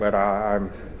But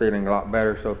I'm feeling a lot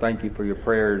better, so thank you for your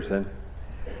prayers. And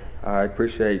I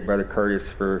appreciate Brother Curtis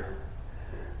for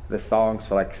the song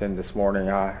selection this morning.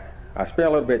 I spent a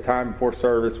little bit of time before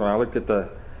service when I looked at the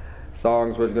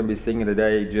songs we're going to be singing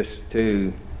today just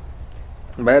to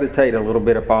meditate a little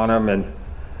bit upon them.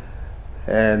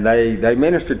 And they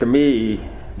ministered to me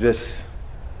just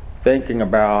thinking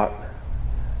about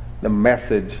the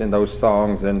message in those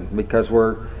songs. And because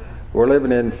we're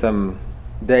living in some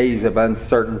days of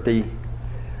uncertainty,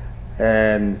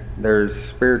 and there's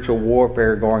spiritual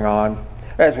warfare going on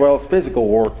as well as physical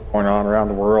war going on around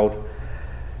the world,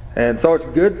 and so it's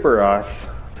good for us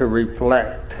to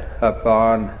reflect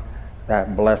upon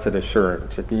that blessed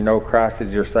assurance. If you know Christ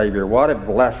is your Savior, what a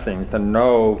blessing to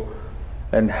know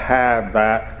and have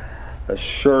that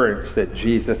assurance that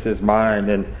Jesus is mine,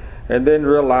 and then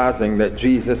realizing that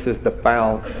Jesus is the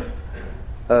fount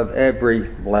of every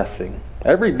blessing.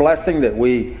 Every blessing that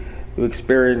we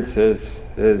experience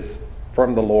is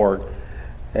from the Lord.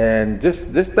 And just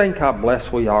think how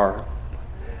blessed we are.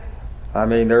 I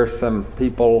mean, there's some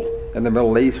people in the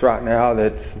Middle East right now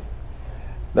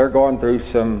they're going through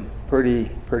some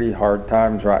pretty hard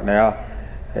times right now.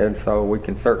 And so we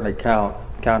can certainly count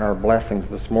our blessings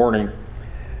this morning.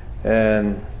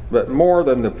 But more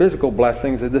than the physical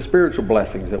blessings is the spiritual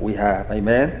blessings that we have.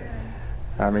 Amen?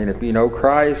 I mean, if you know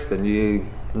Christ and you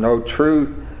know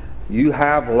truth, you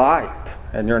have light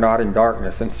and you're not in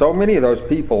darkness. And so many of those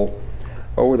people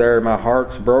over there, my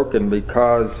heart's broken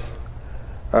because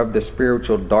of the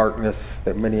spiritual darkness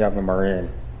that many of them are in.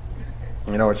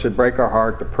 You know, it should break our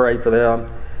heart to pray for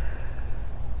them.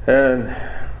 And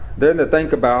then to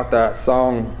think about that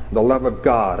song, The Love of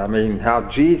God. I mean, how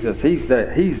Jesus, he's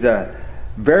the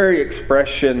very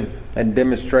expression and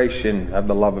demonstration of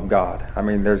the love of God. I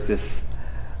mean, that's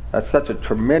such a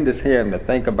tremendous hymn to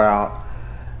think about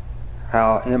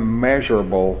how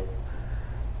immeasurable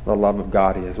the love of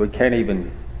God is. We can't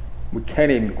even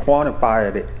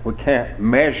quantify it. We can't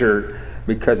measure it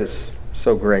because it's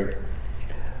so great.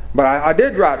 But I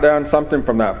did write down something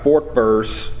from that fourth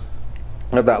verse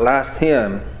of that last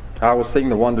hymn. I will sing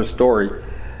the wonder story.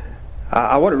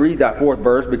 I want to read that fourth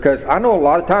verse because I know a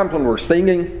lot of times when we're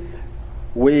singing,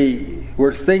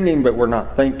 we're singing, but we're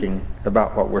not thinking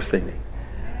about what we're singing.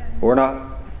 We're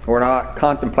not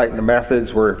contemplating the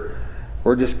message.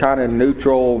 We're just kind of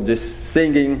neutral, just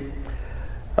singing.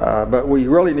 But we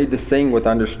really need to sing with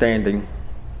understanding.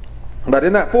 But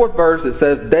in that fourth verse it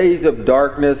says, days of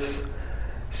darkness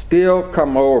still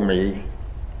come o'er me,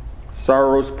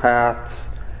 sorrow's paths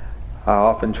I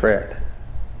often tread.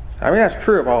 I mean, that's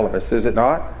true of all of us, is it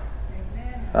not?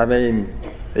 Amen. I mean,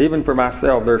 even for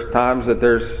myself, there's times that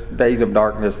there's days of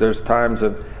darkness, there's times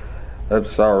of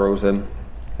sorrows. And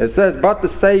it says, but the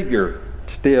Savior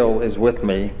still is with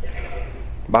me.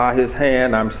 By his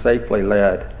hand I'm safely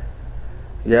led.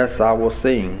 Yes, I will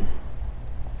sing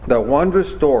the wondrous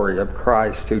story of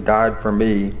Christ who died for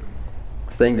me.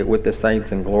 Sing it with the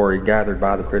saints in glory gathered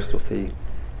by the crystal sea.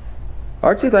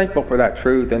 Aren't you thankful for that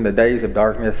truth in the days of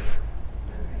darkness,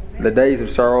 the days of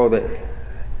sorrow, that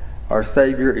our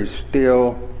Savior is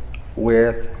still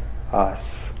with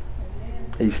us?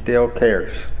 He still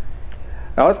cares.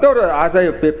 Now let's go to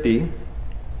Isaiah 50.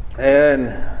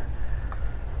 And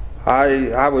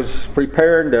I was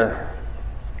preparing to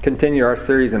continue our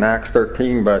series in Acts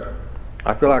 13, but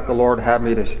I feel like the Lord had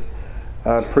me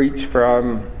to preach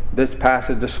from this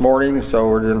passage this morning, so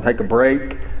we're going to take a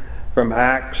break from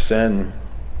Acts and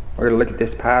we're going to look at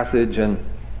this passage. And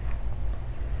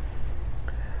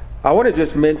I want to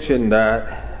just mention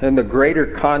that in the greater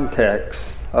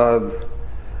context of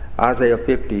Isaiah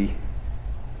 50,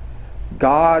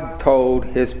 God told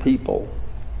his people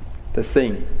to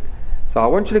sing. So I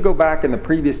want you to go back in the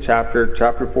previous chapter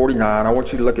 49. I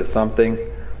want you to look at something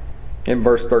in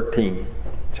verse 13.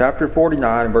 Chapter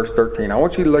 49 and verse 13. I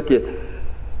want you to look at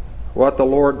what the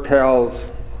Lord tells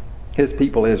his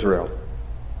people Israel.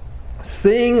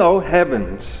 Sing, O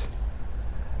heavens,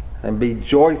 and be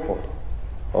joyful,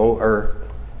 O earth,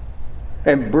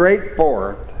 and break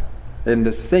forth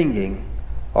into singing,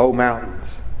 O mountains.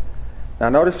 Now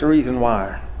notice the reason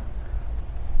why.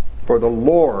 For the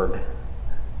Lord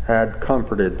had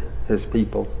comforted his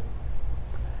people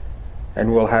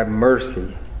and will have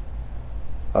mercy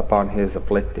upon his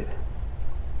afflicted.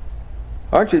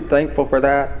 Aren't you thankful for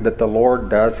that the Lord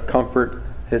does comfort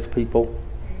his people?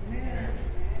 Amen.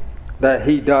 That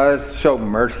he does show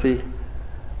mercy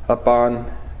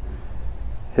upon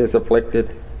his afflicted.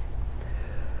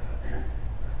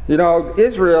 You know,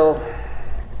 Israel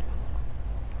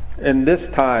in this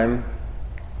time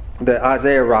that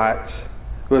Isaiah writes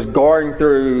was going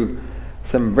through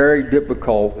some very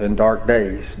difficult and dark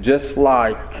days, just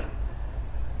like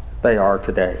they are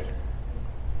today.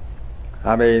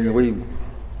 I mean,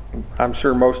 I'm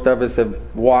sure most of us have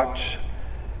watched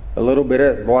a little bit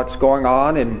of what's going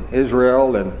on in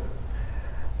Israel and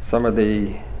some of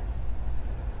the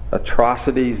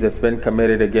atrocities that's been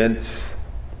committed against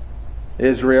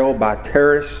Israel by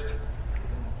terrorists.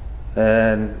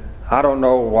 And I don't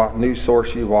know what news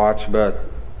source you watch, but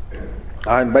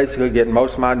I'm basically getting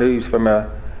most of my news from an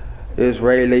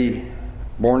Israeli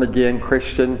born-again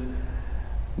Christian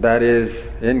that is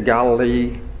in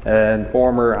Galilee and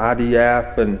former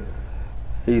IDF, and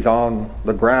he's on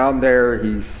the ground there.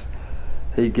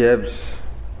 He gives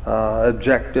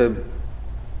objective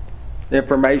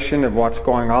information of what's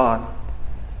going on.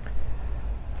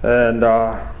 And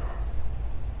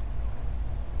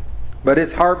but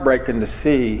it's heartbreaking to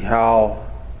see how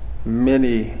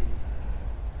many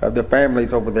of the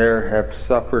families over there have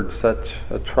suffered such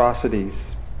atrocities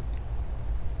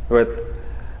with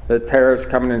the terrorists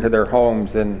coming into their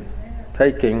homes and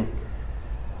taking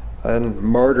and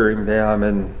murdering them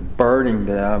and burning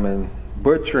them and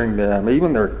butchering them,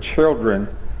 even their children,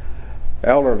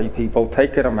 elderly people,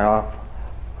 taking them out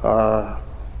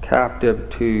captive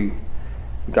to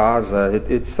Gaza.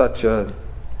 It's such a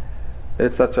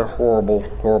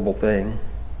horrible thing.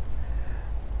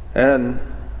 And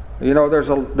you know,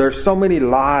 there's so many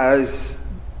lies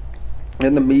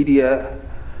in the media.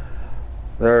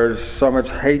 There's so much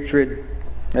hatred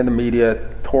in the media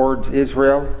towards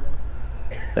Israel.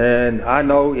 And I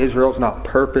know Israel's not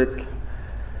perfect.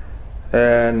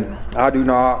 And I do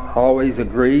not always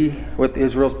agree with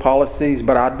Israel's policies,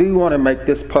 but I do want to make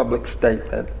this public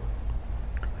statement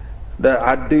that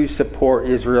I do support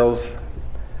Israel's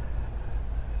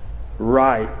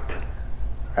right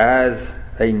as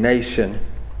a nation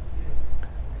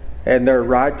and their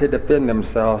right to defend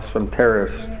themselves from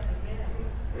terrorists.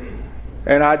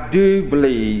 And I do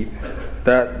believe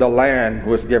that the land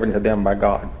was given to them by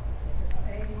God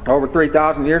over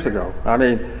 3,000 years ago. I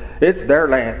mean, it's their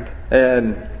land.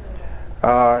 And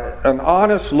an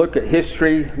honest look at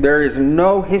history, there is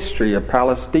no history of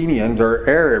Palestinians or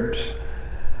Arabs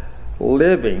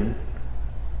living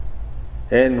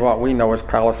in what we know as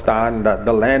Palestine,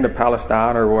 the land of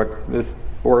Palestine, or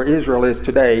where Israel is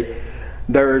today.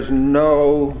 There's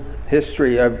no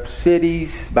history of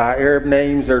cities by Arab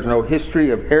names. There's no history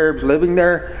of Arabs living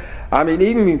there. I mean,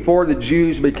 even before the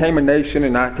Jews became a nation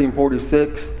in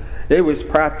 1946, it was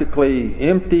practically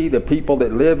empty. The people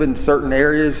that live in certain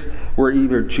areas were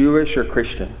either Jewish or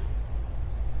Christian.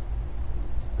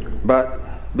 But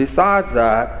besides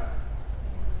that,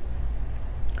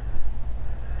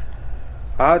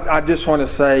 I just want to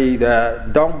say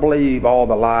that don't believe all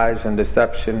the lies and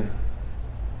deception,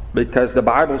 because the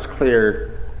Bible's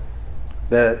clear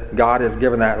that God has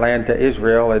given that land to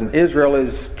Israel, and Israel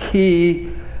is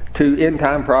key to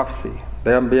end-time prophecy,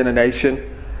 them being a nation.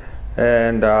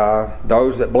 And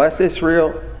those that bless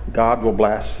Israel, God will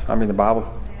bless. I mean, the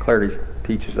Bible clearly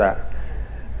teaches that.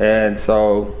 And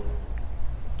so,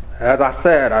 as I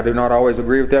said, I do not always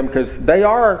agree with them, because they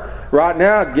are right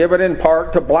now given in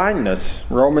part to blindness.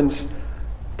 Romans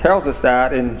tells us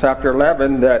that in chapter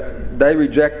 11, that they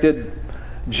rejected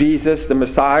Jesus, the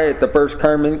Messiah, at the first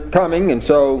coming, and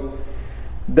so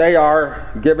they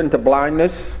are given to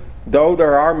blindness. Though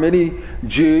there are many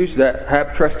Jews that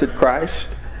have trusted Christ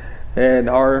and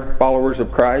are followers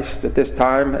of Christ at this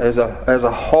time, as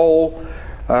a whole,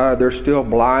 they're still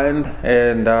blind.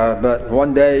 And but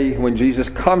one day when Jesus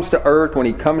comes to earth, when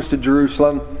he comes to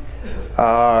Jerusalem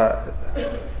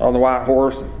on the white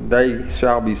horse, they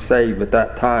shall be saved at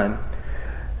that time.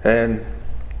 And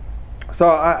so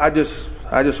I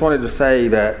just wanted to say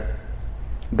that,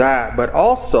 but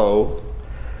also,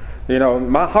 you know,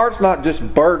 my heart's not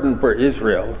just burdened for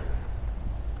Israel.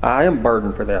 I am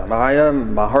burdened for them.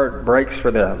 My heart breaks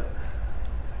for them.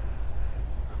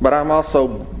 But I'm also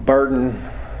burdened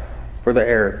for the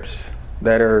Arabs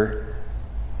that are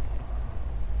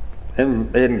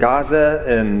in Gaza,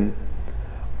 in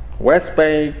West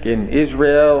Bank, in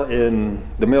Israel, in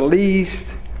the Middle East,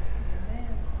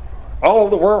 all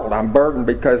over the world. I'm burdened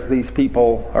because these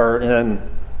people are in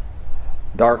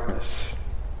darkness.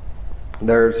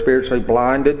 They're spiritually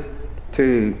blinded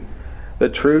to the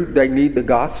truth. They need the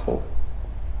gospel.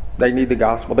 They need the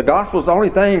gospel. The gospel is the only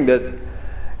thing that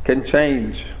can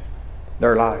change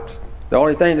their lives. The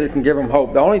only thing that can give them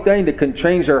hope. The only thing that can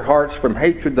change their hearts from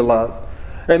hatred to love.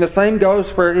 And the same goes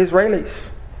for Israelis.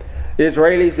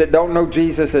 Israelis that don't know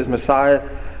Jesus as Messiah,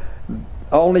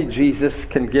 only Jesus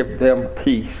can give them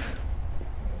peace.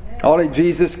 Only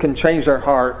Jesus can change their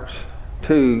hearts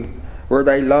to where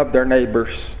they love their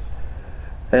neighbors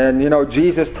And,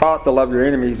 Jesus taught to love your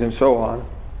enemies and so on.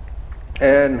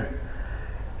 And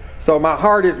so my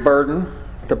heart is burdened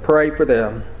to pray for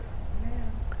them.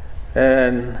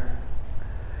 And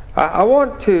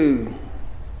I'm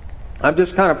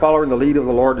just kind of following the lead of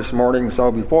the Lord this morning.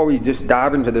 So before we just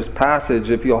dive into this passage,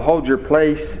 if you'll hold your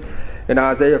place in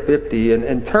Isaiah 50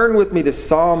 and turn with me to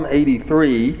Psalm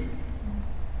 83.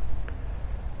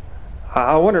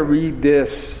 I want to read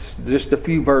this, just a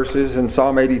few verses in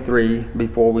Psalm 83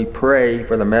 before we pray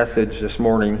for the message this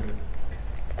morning.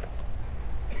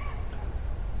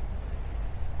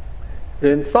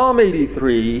 In Psalm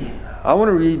 83, I want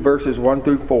to read verses 1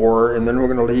 through 4, and then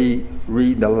we're going to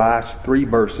read the last 3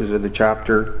 verses of the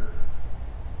chapter.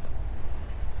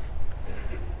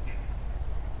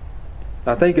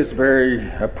 I think it's very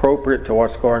appropriate to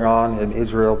what's going on in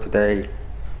Israel today.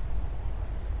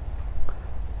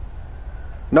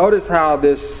 Notice how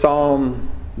this psalm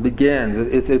begins.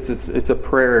 It's a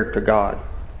prayer to God.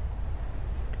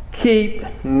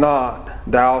 Keep not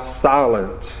thou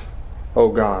silence, O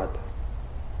God.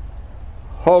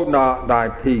 Hold not thy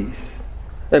peace,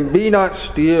 and be not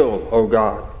still, O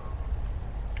God.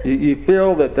 You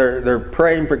feel that they're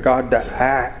praying for God to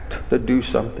act, to do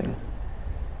something.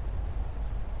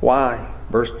 Why?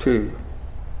 Verse 2.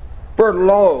 For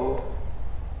lo,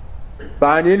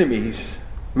 thine enemies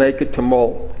make a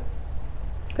tumult,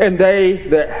 and they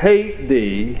that hate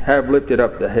thee have lifted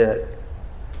up the head.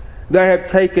 They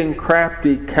have taken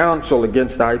crafty counsel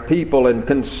against thy people, and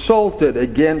consulted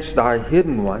against thy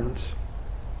hidden ones.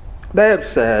 They have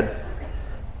said,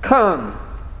 Come,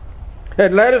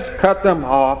 and let us cut them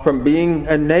off from being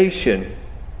a nation,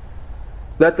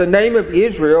 that the name of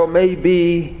Israel may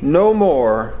be no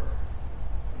more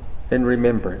in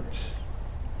remembrance.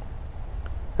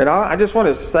 And I just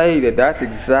want to say that that's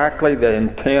exactly the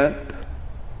intent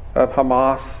of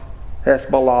Hamas,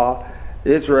 Hezbollah,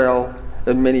 Israel,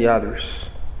 and many others.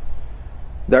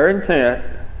 Their intent,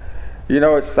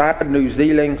 it's sad. New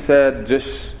Zealand said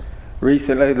just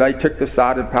recently they took the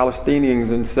side of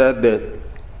Palestinians and said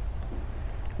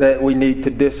that we need to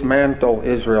dismantle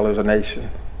Israel as a nation.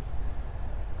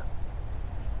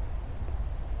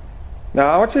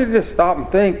 Now, I want you to just stop and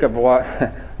think of what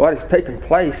has taken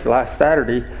place last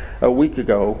Saturday, a week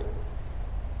ago.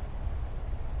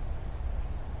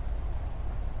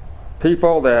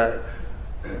 People that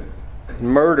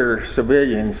murder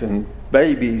civilians and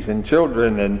babies and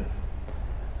children and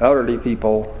elderly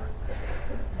people,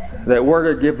 that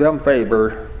were to give them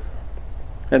favor.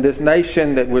 And this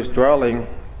nation that was dwelling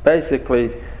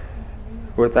basically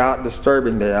without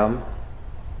disturbing them,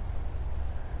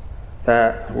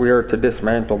 that we are to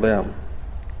dismantle them.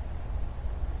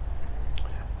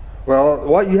 Well,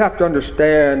 what you have to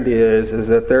understand is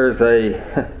that there's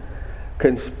a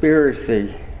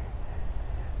conspiracy.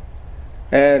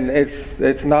 And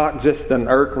it's not just an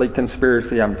earthly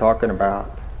conspiracy I'm talking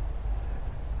about.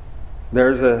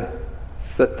 There's a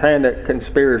satanic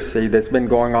conspiracy that's been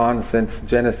going on since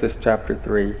Genesis chapter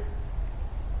 3.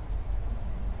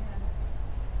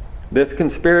 This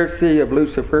conspiracy of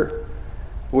Lucifer,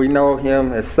 we know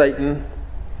him as Satan.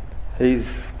 He's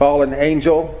a fallen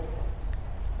angel.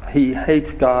 He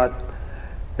hates God,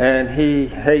 and he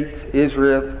hates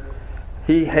Israel.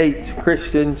 He hates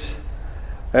Christians,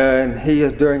 and he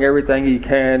is doing everything he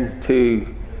can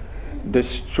to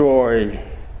destroy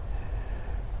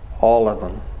all of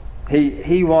them.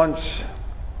 He wants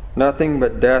nothing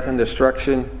but death and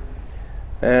destruction,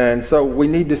 and so we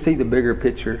need to see the bigger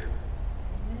picture.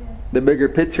 The bigger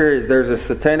picture is there's a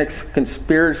satanic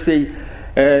conspiracy,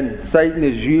 and Satan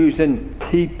is using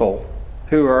people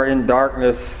who are in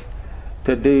darkness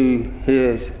to do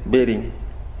his bidding.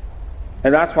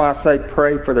 And that's why I say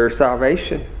pray for their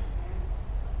salvation.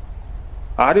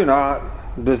 I do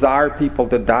not desire people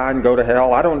to die and go to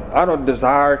hell. I don't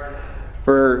desire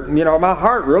for, my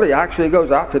heart really actually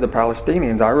goes out to the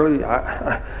Palestinians.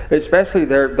 I especially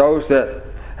those that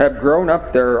have grown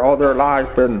up there all their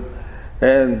life, and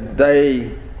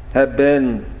they have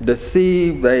been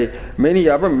deceived. Many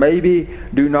of them maybe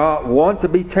do not want to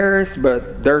be terrorists,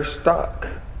 but they're stuck.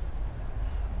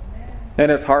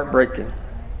 And it's heartbreaking.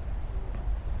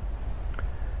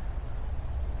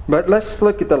 But let's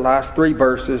look at the last 3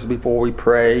 verses before we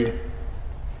pray.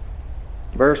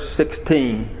 Verse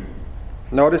 16.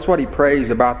 Notice what he prays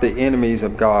about the enemies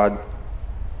of God.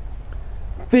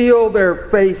 Fill their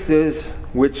faces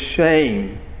with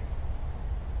shame.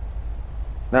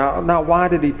 Now, why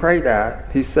did he pray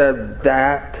that? He said,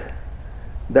 that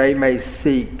they may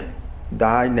seek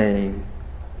thy name,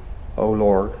 O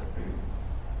Lord.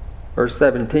 Verse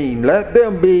 17, let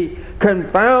them be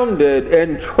confounded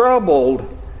and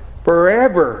troubled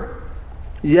forever.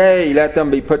 Yea, let them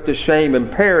be put to shame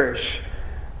and perish.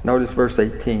 Notice verse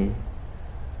 18.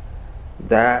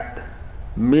 That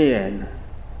men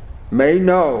may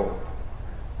know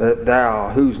that thou,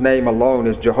 whose name alone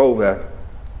is Jehovah,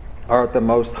 art the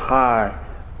most high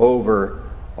over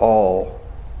all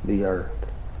the earth.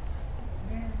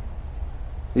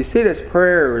 You see, this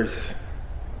prayer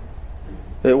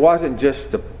it wasn't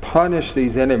just to punish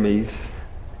these enemies,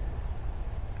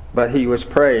 but he was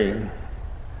praying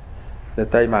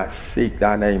that they might seek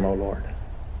thy name, O Lord.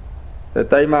 That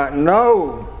they might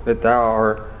know that thou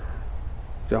art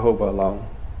Jehovah alone.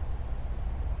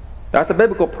 That's a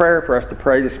biblical prayer for us to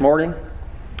pray this morning.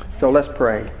 So let's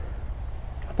pray.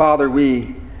 Father,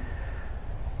 we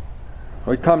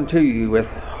come to you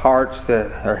with hearts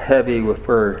that are heavy with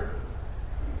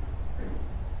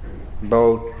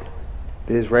both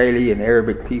the Israeli and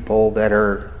Arabic people that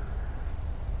are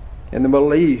in the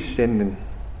Middle East, in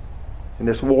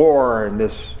this war, and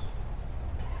this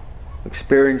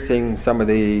experiencing some of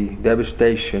the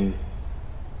devastation,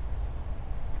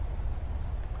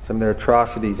 some of the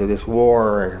atrocities of this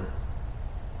war. And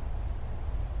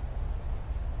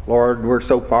Lord, we're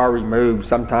so far removed,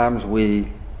 sometimes we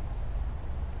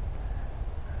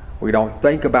don't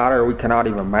think about it, or we cannot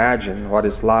even imagine what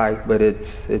it's like, but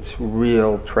it's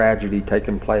real tragedy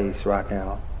taking place right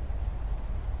now.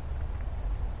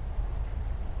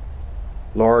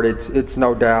 Lord, it's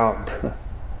no doubt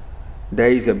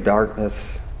days of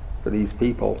darkness for these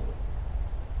people.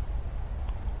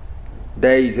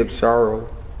 Days of sorrow.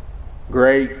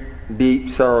 Great, deep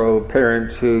sorrow of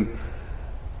parents who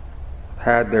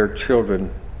had their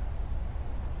children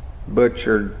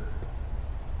butchered.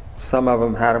 Some of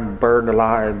them had them burned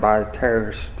alive by a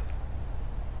terrorist.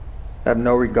 Have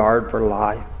no regard for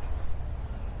life.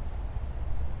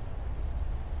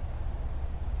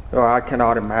 Oh, I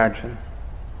cannot imagine.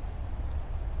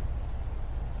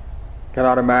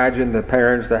 Cannot imagine the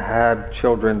parents that have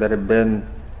children that have been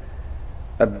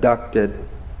abducted.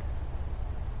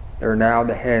 They're now in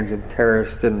the hands of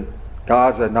terrorists in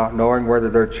Gaza, not knowing whether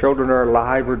their children are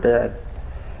alive or dead,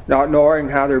 not knowing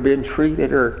how they're being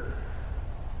treated, or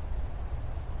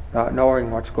not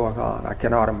knowing what's going on. I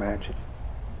cannot imagine.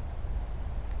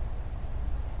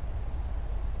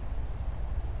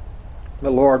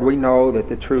 But Lord, we know that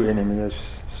the true enemy is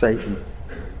Satan.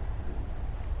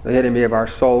 The enemy of our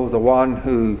souls, the one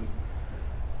who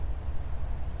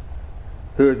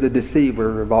is the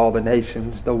deceiver of all the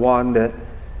nations, the one that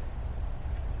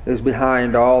is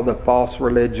behind all the false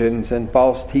religions and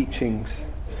false teachings,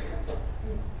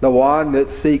 the one that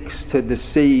seeks to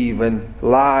deceive and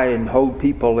lie and hold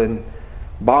people in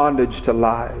bondage to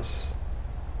lies,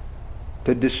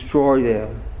 to destroy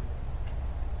them.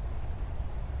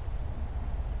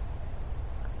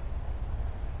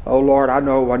 Oh Lord, I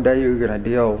know one day you're going to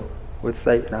deal with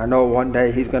Satan. I know one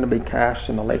day he's going to be cast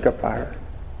in the lake of fire.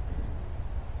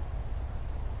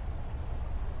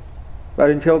 But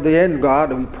until the end,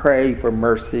 God, we pray for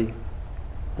mercy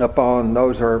upon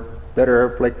those that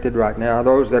are afflicted right now,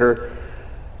 those that are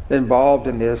involved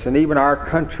in this. And even our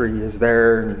country is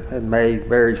there and may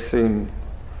very soon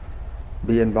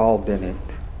be involved in it.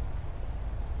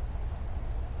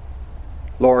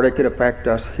 Lord, it could affect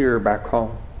us here back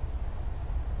home.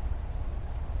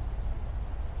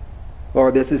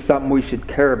 Lord, this is something we should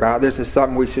care about. This is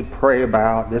something we should pray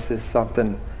about. This is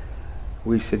something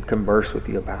we should converse with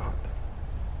you about.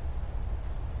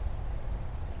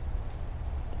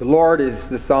 The Lord, as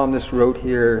the psalmist wrote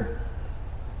here,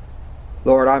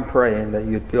 Lord, I'm praying that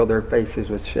you'd fill their faces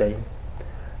with shame,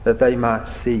 that they might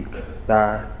seek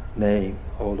thy name,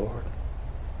 O Lord.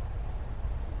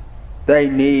 They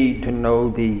need to know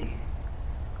thee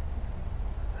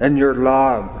and your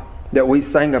love that we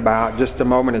sang about just a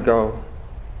moment ago.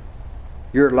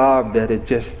 Your love that is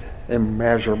just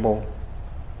immeasurable,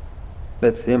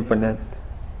 that's infinite,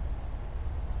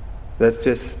 that's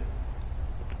just,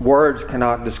 words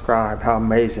cannot describe how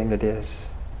amazing it is.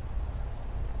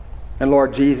 And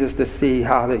Lord Jesus, to see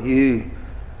how that you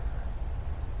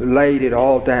laid it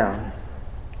all down,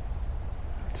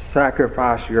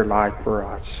 sacrifice your life for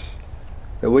us,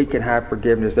 that we can have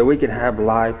forgiveness, that we can have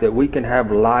life, that we can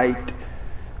have light,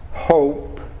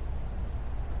 hope,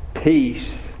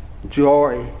 peace,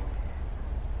 joy,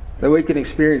 that we can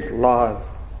experience love.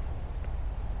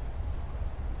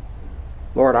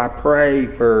 Lord, I pray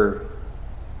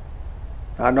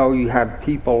I know you have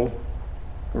people,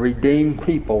 redeemed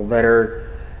people that are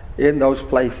in those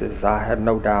places. I have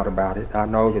no doubt about it. I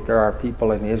know that there are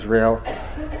people in Israel.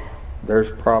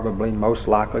 There's probably most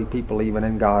likely people even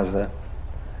in Gaza,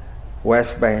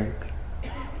 West Bank,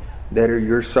 that are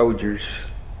your soldiers,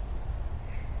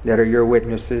 that are your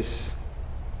witnesses,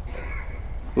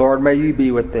 Lord, may you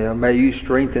be with them. May you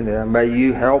strengthen them. May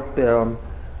you help them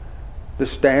to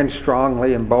stand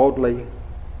strongly and boldly,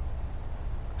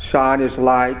 shine as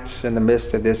lights in the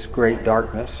midst of this great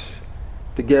darkness,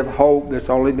 to give hope that's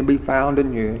only to be found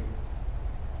in you.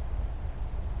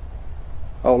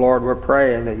 Oh Lord, we're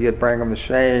praying that you'd bring them to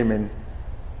shame, and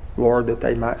Lord, that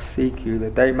they might seek you,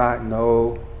 that they might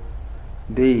know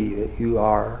thee, that you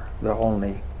are the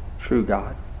only true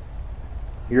God.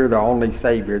 You're the only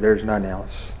Savior. There's none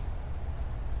else.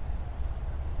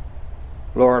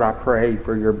 Lord, I pray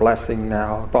for your blessing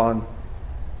now upon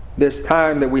this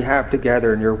time that we have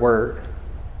together in your word.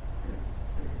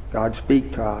 God,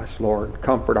 speak to us, Lord.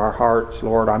 Comfort our hearts,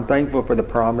 Lord. I'm thankful for the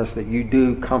promise that you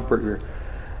do comfort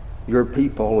your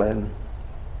people, and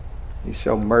you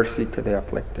show mercy to the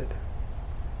afflicted.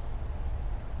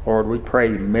 Lord, we pray,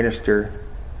 minister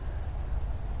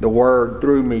the word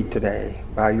through me today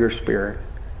by your Spirit.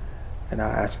 And I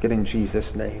ask it in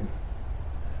Jesus' name.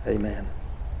 Amen.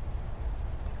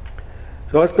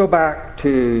 So let's go back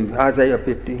to Isaiah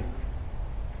 50.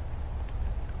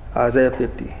 Isaiah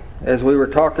 50. As we were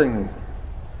talking,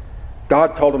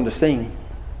 God told him to sing.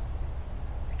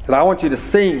 And I want you to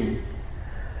sing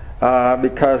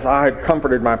because I have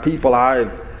comforted my people. I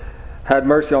have had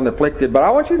mercy on the afflicted. But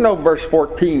I want you to know verse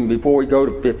 14 before we go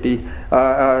to 50.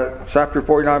 Chapter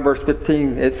 49, verse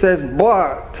 15. It says,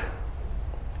 but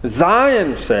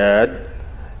Zion said,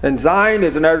 and Zion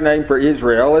is another name for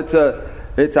Israel.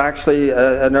 It's actually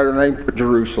another name for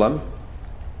Jerusalem.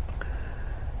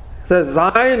 It says,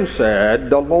 Zion said,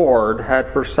 the Lord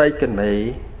had forsaken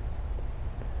me,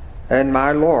 and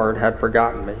my Lord had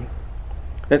forgotten me.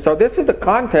 And so this is the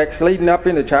context leading up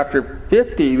into chapter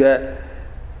 50, that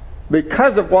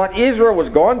because of what Israel was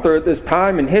going through at this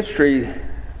time in history,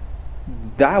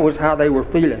 that was how they were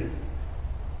feeling.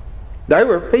 They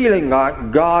were feeling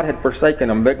like God had forsaken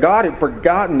them, but God had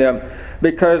forgotten them,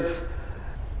 because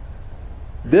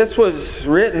this was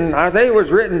written, Isaiah was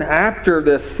written after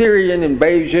the Syrian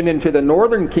invasion into the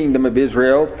northern kingdom of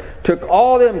Israel, took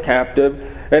all them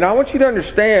captive. And I want you to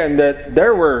understand that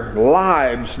there were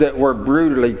lives that were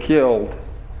brutally killed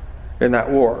in that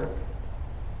war.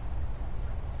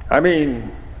 I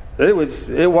mean,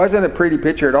 it wasn't a pretty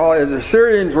picture at all. As the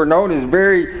Syrians were known as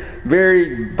very,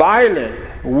 very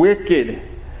violent, wicked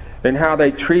in how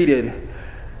they treated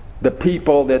the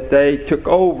people that they took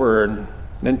over and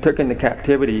took into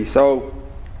captivity. So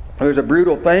it was a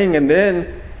brutal thing. And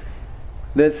then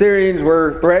the Assyrians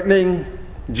were threatening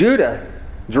Judah,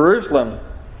 Jerusalem.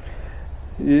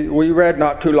 We read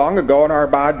not too long ago in our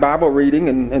Bible reading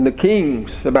in the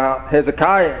Kings about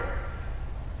Hezekiah.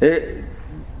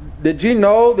 Did you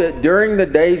know that during the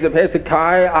days of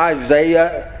Hezekiah,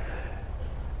 Isaiah,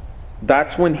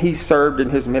 that's when he served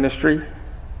in his ministry?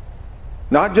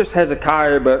 Not just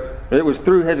Hezekiah, but it was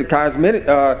through Hezekiah's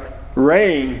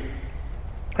reign.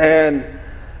 And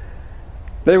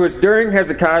it was during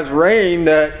Hezekiah's reign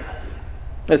that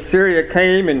Assyria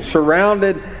came and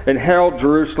surrounded and held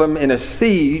Jerusalem in a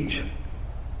siege,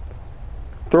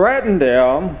 threatened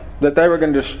them that they were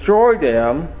going to destroy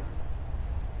them.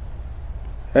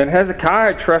 And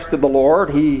Hezekiah trusted the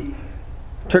Lord. He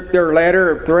took their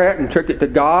letter of threat and took it to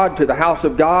God, to the house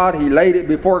of God. He laid it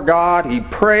before God. He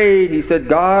prayed. He said,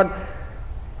 God,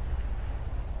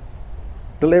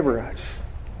 deliver us.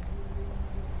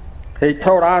 He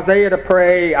told Isaiah to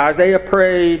pray. Isaiah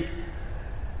prayed.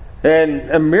 And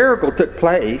a miracle took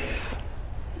place.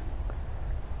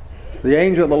 The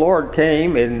angel of the Lord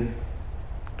came and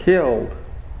killed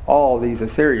all these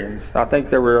Assyrians. I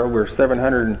think there were over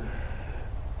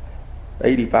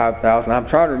 785,000. I'm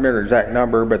trying to remember the exact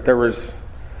number, but there was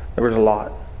a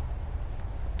lot.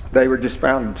 They were just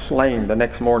found slain the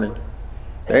next morning.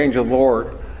 The angel of the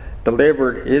Lord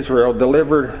delivered Israel,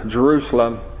 delivered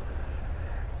Jerusalem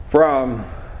from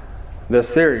the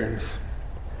Assyrians.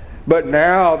 But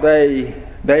now they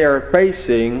are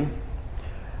facing,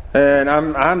 and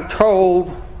I'm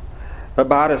told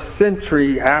about a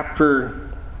century after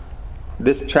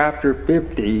this chapter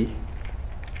 50,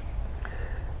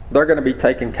 they're going to be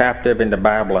taken captive into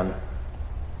Babylon.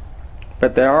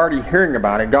 But they're already hearing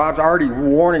about it. God's already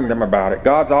warning them about it.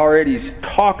 God's already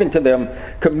talking to them,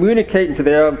 communicating to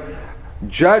them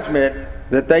judgment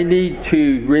that they need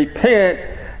to repent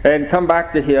and come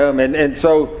back to Him. And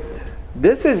so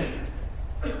this is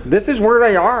where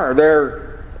they are.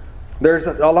 There's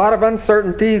a lot of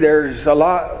uncertainty.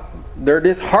 They're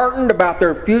disheartened about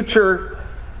their future.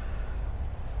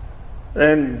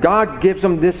 And God gives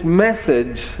them this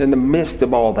message in the midst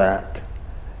of all that.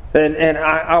 And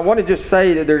I want to just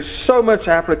say that there's so much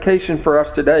application for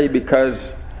us today, because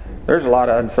there's a lot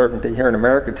of uncertainty here in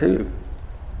America too.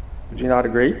 Would you not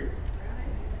agree?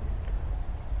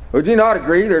 Would you not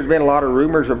agree there's been a lot of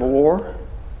rumors of a war?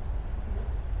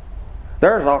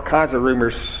 There's all kinds of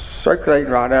rumors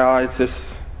circulating right now. It's just,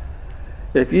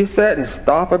 if you sit and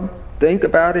stop and think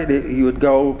about it, you would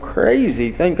go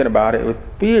crazy thinking about it with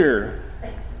fear.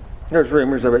 There's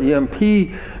rumors of an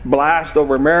EMP blast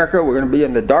over America. We're going to be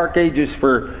in the dark ages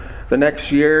for the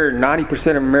next year.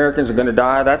 90% of Americans are going to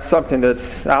die. That's something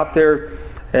that's out there,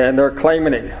 and they're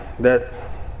claiming it, that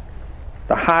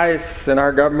the highest in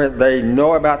our government, they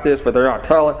know about this, but they're not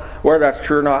telling. Whether that's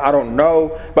true or not, I don't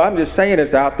know. But I'm just saying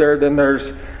it's out there. Then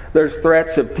there's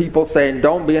threats of people saying,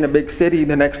 don't be in a big city in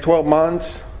the next 12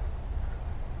 months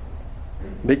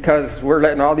because we're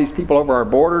letting all these people over our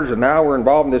borders, and now we're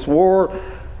involved in this war.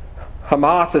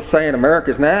 Hamas is saying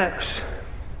America's next.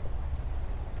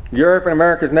 Europe and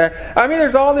America's next. I mean,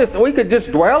 there's all this. We could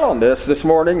just dwell on this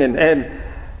morning,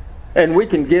 and we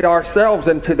can get ourselves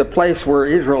into the place where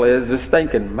Israel is, just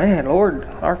thinking, man, Lord,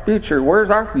 our future, where's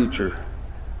our future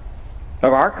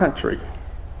of our country?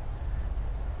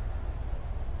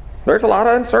 There's a lot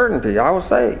of uncertainty, I will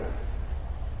say.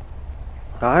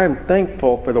 I am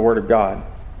thankful for the Word of God.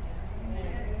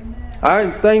 I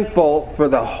am thankful for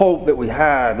the hope that we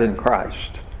have in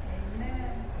Christ.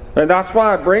 And that's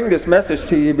why I bring this message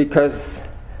to you, because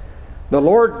the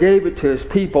Lord gave it to His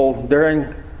people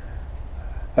during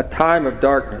a time of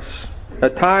darkness, a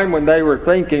time when they were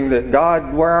thinking that,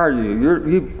 God, where are you?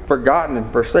 You've forgotten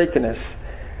and forsaken us.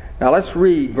 Now let's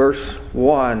read verse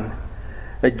 1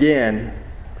 again.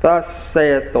 Thus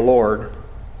saith the Lord,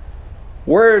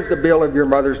 where is the bill of your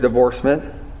mother's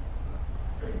divorcement?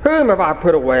 Whom have I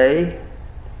put away?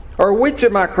 Or which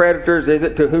of my creditors is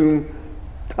it to whom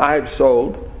I have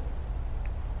sold?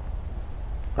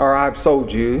 Or I have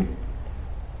sold you?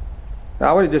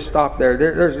 Now, I want to just stop there.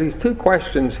 There's these two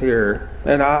questions here,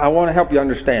 and I want to help you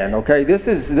understand, okay? This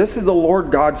is the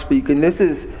Lord God speaking. This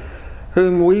is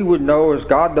whom we would know as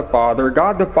God the Father.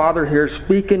 God the Father here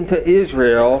speaking to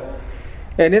Israel.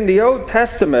 And in the Old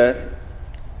Testament,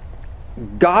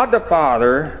 God the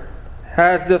Father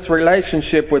has this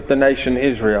relationship with the nation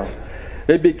Israel.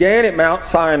 It began at Mount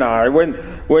Sinai.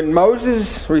 When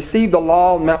Moses received the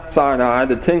law on Mount Sinai,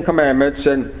 the Ten Commandments,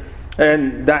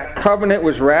 and that covenant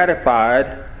was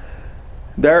ratified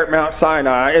there at Mount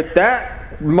Sinai, at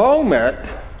that moment,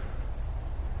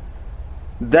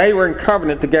 they were in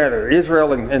covenant together,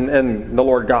 Israel and the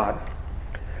Lord God.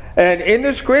 And in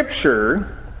the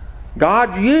Scripture,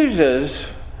 God uses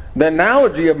the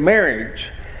analogy of marriage.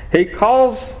 He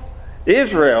calls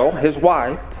Israel his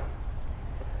wife,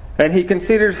 and he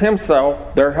considers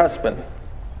himself their husband.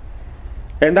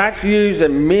 And that's used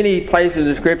in many places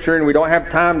in Scripture, and we don't have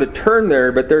time to turn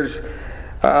there, but there's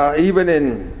even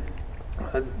in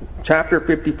chapter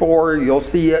 54, you'll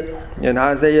see it in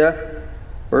Isaiah,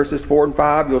 verses 4 and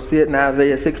 5. You'll see it in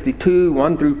Isaiah 62,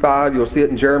 1 through 5. You'll see it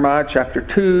in Jeremiah chapter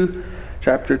 2,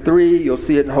 chapter 3. You'll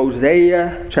see it in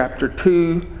Hosea chapter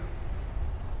 2.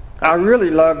 I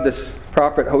really love this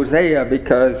prophet Hosea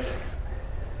because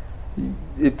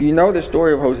if you know the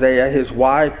story of Hosea, his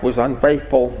wife was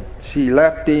unfaithful. She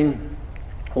left him,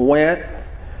 went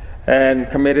and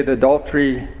committed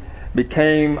adultery,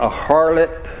 became a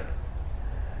harlot.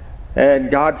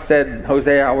 And God said,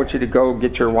 Hosea, I want you to go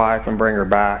get your wife and bring her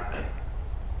back.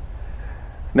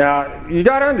 Now, you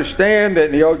got to understand that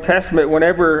in the Old Testament,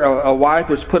 whenever a wife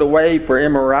was put away for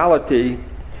immorality,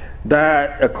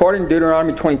 that according to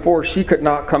Deuteronomy 24, she could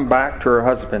not come back to her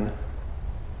husband.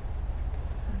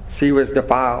 She was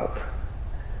defiled.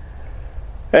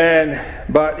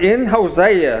 But in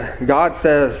Hosea, God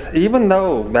says, even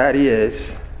though that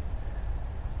is,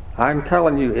 I'm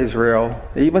telling you, Israel,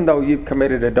 even though you've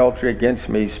committed adultery against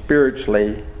me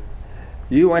spiritually,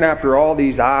 you went after all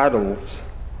these idols,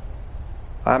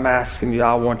 I'm asking you,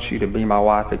 I want you to be my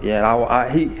wife again.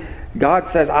 God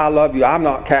says, I love you. I'm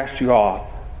not cast you off.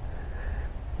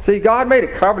 See, God made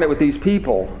a covenant with these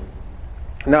people.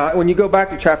 Now, when you go back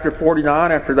to chapter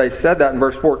 49, after they said that in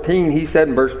verse 14, he said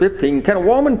in verse 15, can a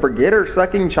woman forget her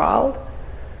sucking child,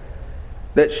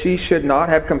 that she should not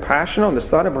have compassion on the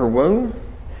son of her womb?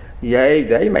 Yea,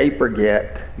 they may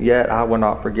forget, yet I will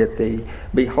not forget thee.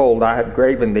 Behold, I have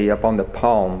graven thee upon the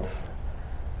palms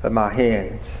of my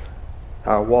hands.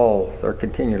 Our walls are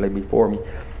continually before me.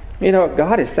 You know,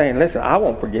 God is saying, listen, I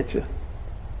won't forget you.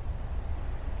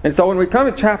 And so when we come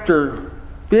to chapter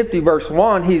 50, verse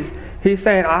 1, He's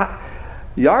saying,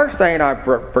 you're saying I've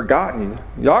forgotten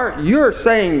you. You're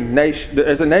saying,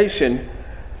 as a nation,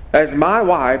 as my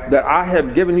wife, that I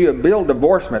have given you a bill of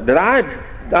divorcement, that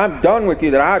I'm done with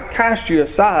you, that I've cast you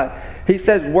aside. He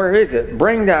says, where is it?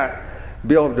 Bring that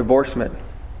bill of divorcement.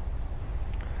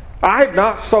 I have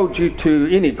not sold you to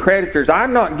any creditors.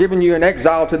 I'm not giving you in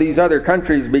exile to these other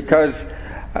countries because,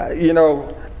 I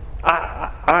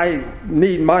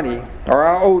need money or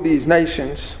I owe these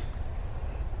nations.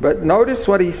 But notice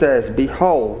what he says.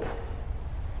 Behold,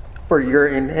 for your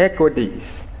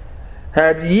iniquities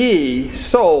have ye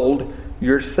sold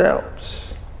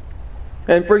yourselves,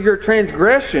 and for your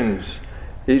transgressions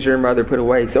is your mother put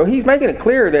away. So he's making it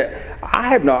clear that I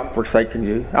have not forsaken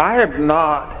you. I have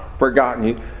not forgotten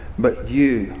you, but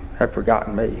you have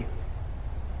forgotten me.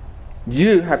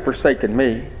 You have forsaken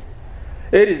me.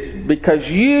 It is because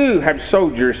you have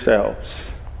sold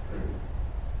yourselves.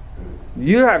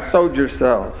 You have sold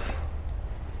yourselves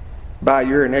by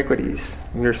your iniquities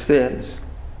and your sins.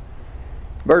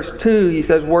 Verse 2, he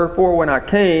says, wherefore when I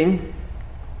came,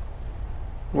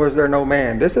 was there no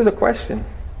man? This is a question.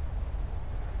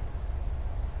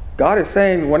 God is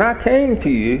saying, when I came to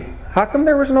you, how come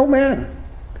there was no man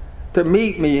to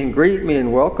meet me and greet me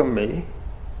and welcome me?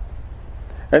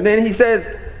 And then he says,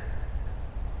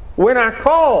 when I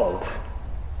called,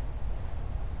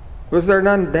 was there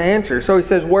none to answer? So he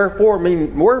says, wherefore?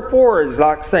 Wherefore is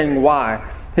like saying why.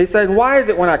 He said, why is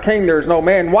it when I came there was no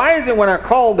man? Why is it when I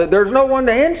called that there's no one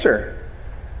to answer?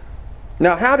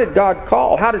 Now, how did God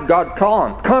call? How did God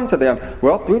come to them?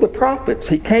 Well, through the prophets.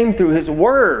 He came through His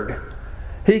Word.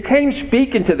 He came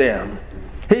speaking to them.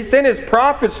 He sent His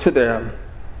prophets to them.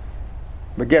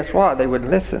 But guess what? They wouldn't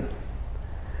listen.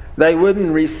 They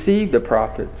wouldn't receive the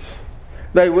prophets.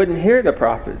 They wouldn't hear the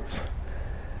prophets.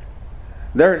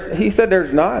 He said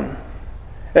there's none.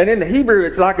 And in the Hebrew,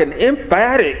 it's like an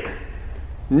emphatic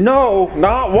no,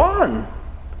 not one.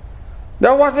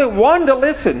 There wasn't one to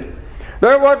listen.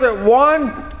 There wasn't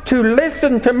one to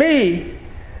listen to me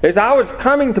as I was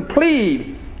coming to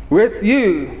plead with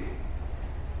you.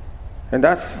 And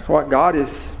that's what God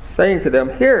is saying to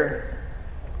them here.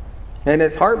 And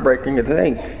it's heartbreaking to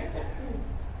think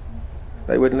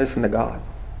they wouldn't listen to God.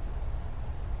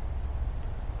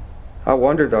 I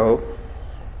wonder, though,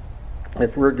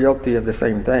 if we're guilty of the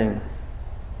same thing.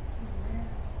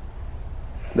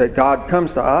 That God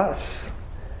comes to us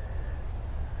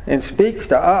and speaks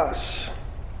to us,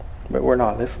 but we're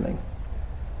not listening.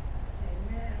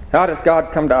 Amen. How does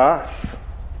God come to us?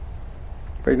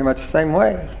 Pretty much the same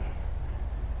way.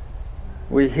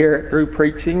 We hear it through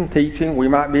preaching, teaching. We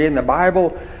might be in the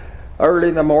Bible early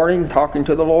in the morning talking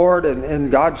to the Lord, and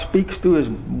God speaks through His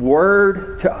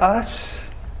Word to us.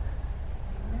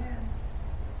 Amen.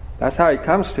 That's how He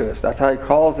comes to us. That's how He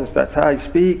calls us. That's how He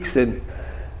speaks.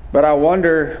 But I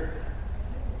wonder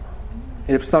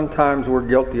if sometimes we're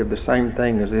guilty of the same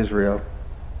thing as Israel.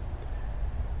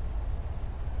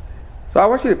 So I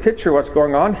want you to picture what's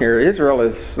going on here. Israel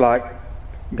is like,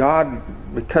 God,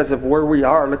 because of where we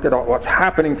are, look at what's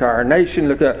happening to our nation.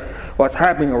 Look at what's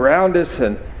happening around us,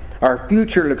 and our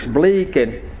future looks bleak.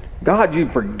 And God,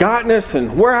 you've forgotten us,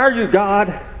 and where are you,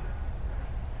 God?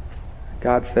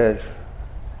 God says,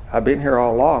 I've been here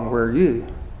all along. Where are you?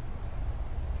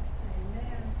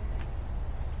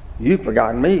 You've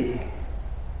forgotten me.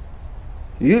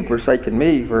 You've forsaken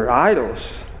me for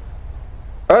idols,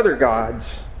 other gods.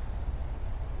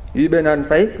 You've been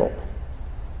unfaithful.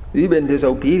 You've been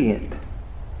disobedient.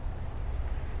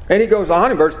 And he goes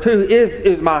on in verse 2,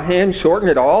 Is my hand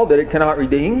shortened at all that it cannot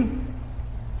redeem?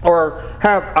 Or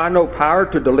have I no power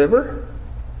to deliver?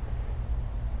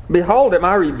 Behold, at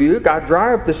my rebuke I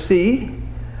dry up the sea.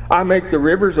 I make the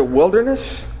rivers a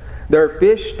wilderness. Their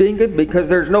fish stinketh because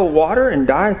there's no water, and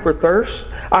die for thirst.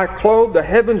 I clothe the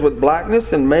heavens with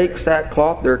blackness and make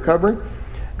sackcloth their covering.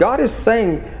 God is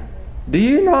saying, do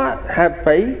you not have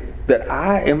faith that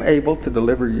I am able to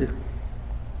deliver you?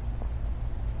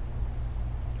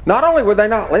 Not only were they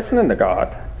not listening to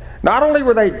God, not only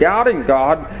were they doubting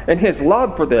God and His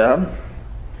love for them,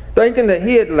 thinking that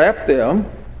He had left them,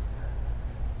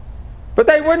 but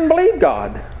they wouldn't believe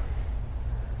God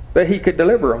that He could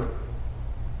deliver them.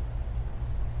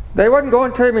 They wasn't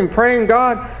going to Him and praying,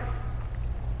 God,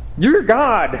 you're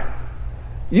God.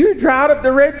 You dried up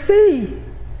the Red Sea.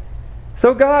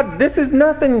 So God, this is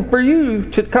nothing for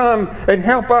you to come and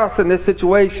help us in this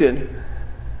situation.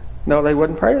 No, they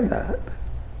wasn't praying that.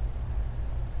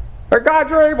 Or God,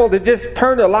 you're able to just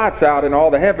turn the lights out in all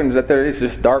the heavens that there is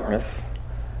just darkness.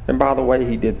 And by the way,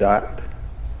 He did that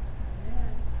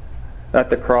at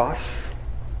the cross.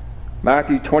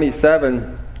 Matthew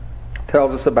 27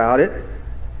 tells us about it.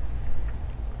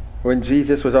 When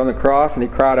Jesus was on the cross and He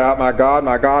cried out, my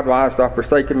God, why hast thou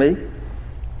forsaken me?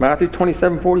 Matthew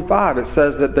 27:45, it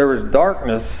says that there was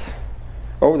darkness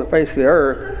over the face of the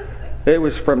earth. It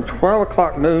was from 12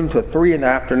 o'clock noon to 3 in the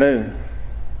afternoon.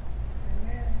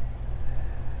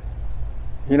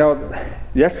 You know,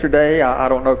 yesterday, I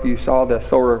don't know if you saw the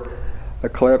solar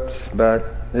eclipse, but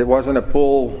it wasn't a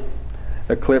full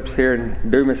eclipse here in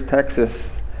Dumas,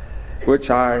 Texas, which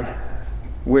I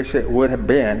wish it would have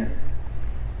been.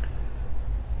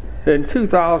 In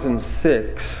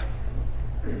 2006,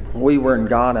 we were in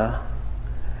Ghana,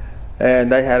 and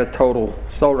they had a total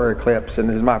solar eclipse, and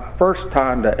it was my first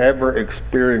time to ever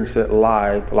experience it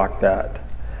live like that.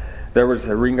 There was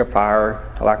a ring of fire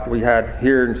like we had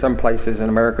here in some places in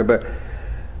America, but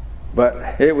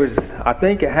it was, I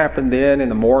think it happened then in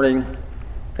the morning.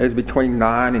 It was between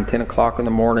 9 and 10 o'clock in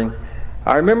the morning.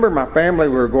 I remember my family,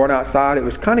 we were going outside. It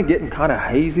was kind of getting kind of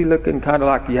hazy looking, kind of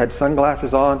like you had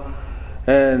sunglasses on,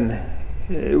 and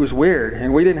it was weird.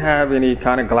 And we didn't have any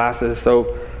kind of glasses,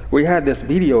 so we had this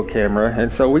video camera, and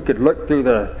so we could look through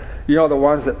the, you know, the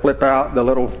ones that flip out the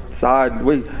little side.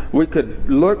 We could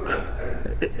look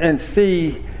and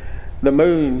see the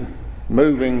moon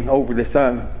moving over the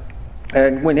sun.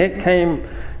 And when it came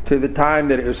to the time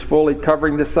that it was fully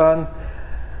covering the sun,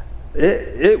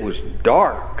 it was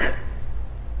dark.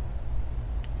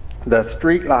 The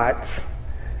street lights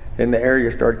in the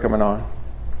area started coming on.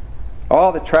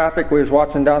 All the traffic, we was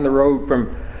watching down the road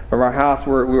from our house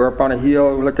where we were up on a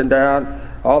hill looking down.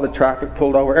 All the traffic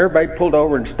pulled over. Everybody pulled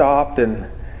over and stopped. And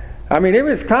I mean, it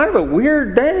was kind of a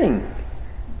weird thing.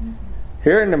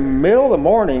 Here in the middle of the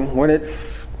morning, when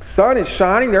it's sun is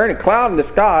shining, there ain't a cloud in the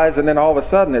skies, and then all of a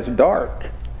sudden it's dark.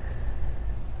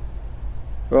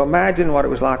 Well, imagine what it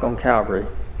was like on Calvary.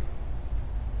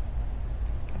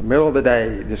 In the middle of the day,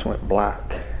 it just went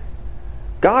black.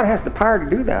 God has the power to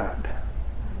do that.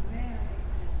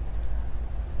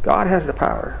 God has the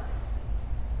power.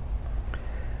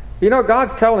 You know,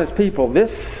 God's telling His people,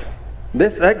 this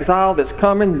exile that's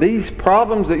coming, these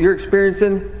problems that you're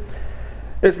experiencing,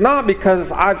 it's not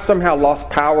because I've somehow lost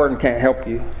power and can't help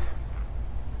you.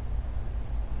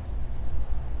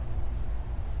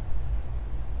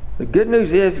 The good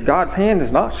news is God's hand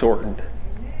is not shortened,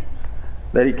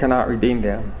 that He cannot redeem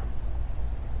them.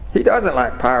 He doesn't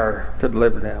lack power to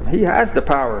deliver them. He has the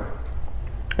power.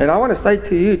 And I want to say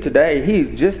to you today,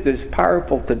 He's just as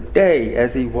powerful today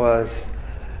as He was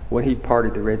when He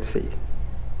parted the Red Sea.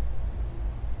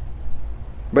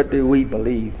 But do we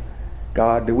believe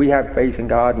God? Do we have faith in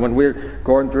God when we're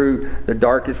going through the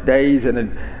darkest days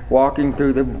and walking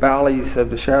through the valleys of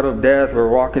the shadow of death? We're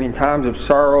walking in times of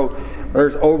sorrow.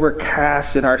 There's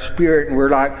overcast in our spirit, and we're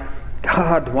like,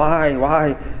 God,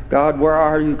 why? God, where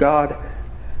are you, God?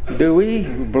 Do we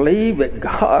believe that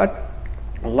God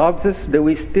loves us? Do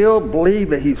we still believe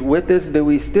that He's with us? Do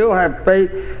we still have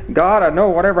faith? God, I know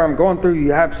whatever I'm going through,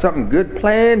 you have something good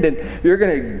planned, and you're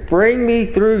going to bring me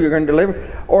through, you're going to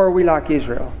deliver. Or are we like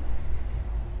Israel?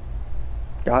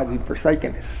 God, you've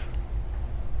forsaken us.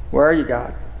 Where are you,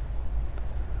 God?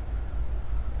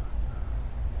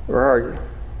 Where are you?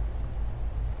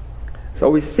 So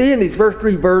we see in these first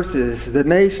 3 verses, the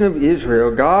nation of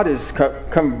Israel, God is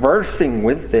conversing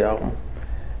with them.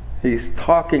 He's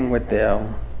talking with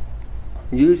them,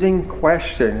 using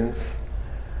questions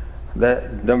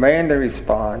that demand a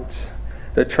response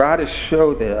to try to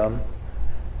show them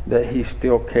that He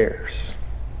still cares.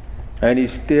 And He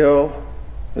still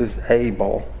is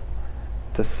able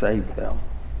to save them.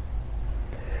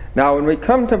 Now when we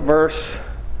come to verse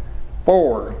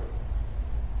 4,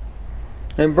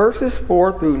 in verses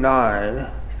 4 through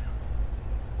 9,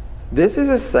 this is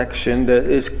a section that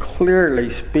is clearly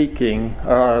speaking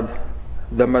of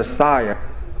the Messiah,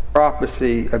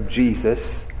 prophecy of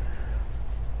Jesus.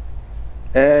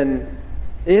 And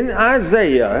in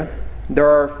Isaiah, there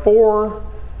are 4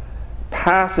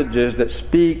 passages that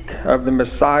speak of the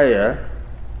Messiah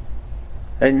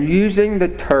and using the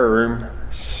term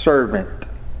servant.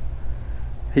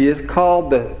 He is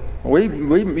called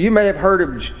you may have heard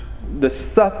of the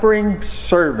suffering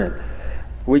servant.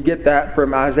 We get that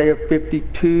from Isaiah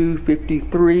 52,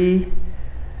 53,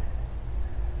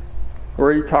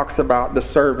 where he talks about the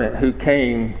servant who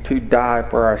came to die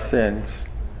for our sins.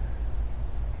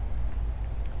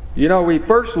 You know, we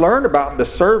first learned about the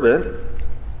servant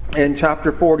in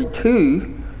chapter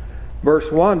 42,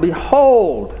 verse 1.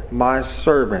 Behold, my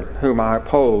servant, whom I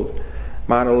uphold,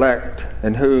 mine elect,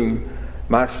 in whom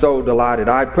my soul delighted.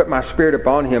 I put my spirit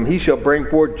upon him. He shall bring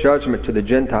forth judgment to the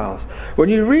Gentiles. When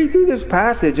you read through this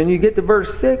passage and you get to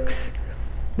verse 6,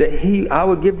 that I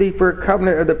will give thee for a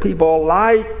covenant of the people, a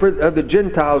light of the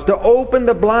Gentiles, to open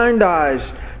the blind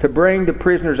eyes, to bring the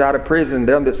prisoners out of prison,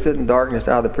 them that sit in darkness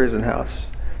out of the prison house.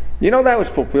 You know that was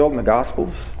fulfilled in the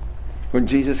Gospels when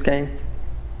Jesus came.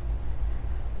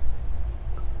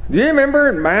 Do you remember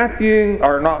in Mark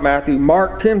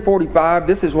 10:45,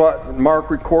 this is what Mark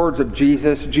records of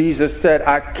Jesus. Jesus said,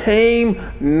 I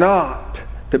came not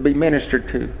to be ministered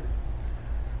to,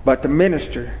 but to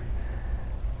minister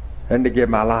and to give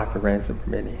my life a ransom for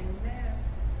many.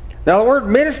 Now the word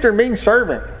minister means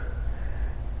servant.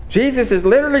 Jesus is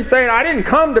literally saying, I didn't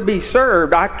come to be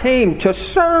served. I came to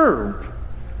serve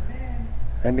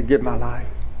and to give my life.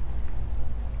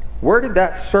 Where did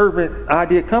that servant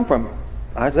idea come from?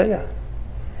 Isaiah.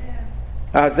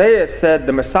 Isaiah said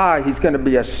the Messiah, he's going to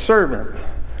be a servant.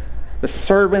 The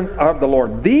servant of the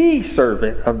Lord. The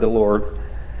servant of the Lord.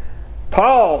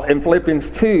 Paul in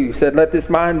Philippians 2 said, let this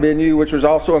mind be in you, which was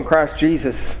also in Christ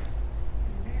Jesus.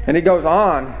 And he goes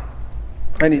on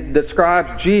and he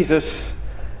describes Jesus,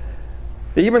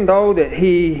 even though that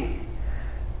he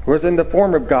was in the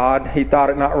form of God, he thought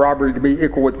it not robbery to be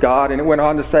equal with God. And it went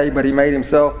on to say, but he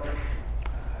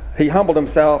humbled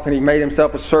himself and he made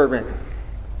himself a servant.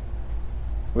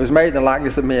 He was made in the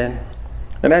likeness of men.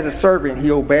 And as a servant,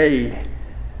 he obeyed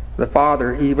the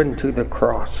Father even to the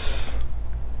cross.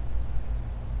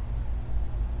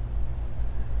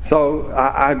 So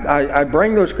I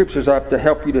bring those scriptures up to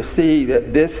help you to see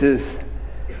that this is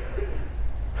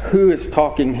who is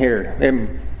talking here.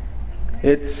 And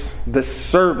it's the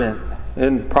servant.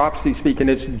 In prophecy speaking,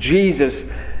 it's Jesus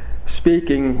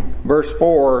speaking. Verse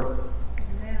 4,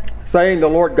 saying, the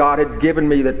Lord God had given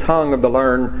me the tongue of the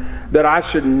learned, that I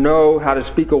should know how to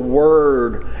speak a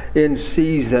word in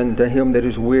season to him that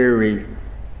is weary.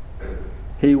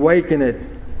 He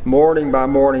wakeneth morning by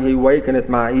morning, he wakeneth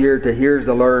my ear to hear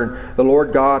the learned. The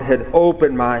Lord God had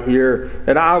opened my ear,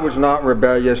 and I was not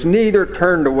rebellious, neither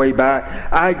turned away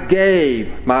back. I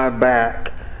gave my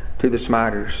back to the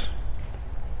smiters,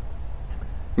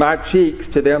 my cheeks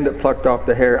to them that plucked off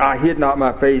the hair. I hid not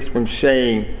my face from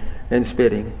shame and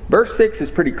spitting. Verse 6 is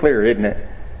pretty clear, isn't it?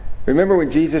 Remember when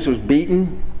Jesus was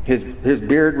beaten, his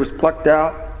beard was plucked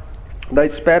out, they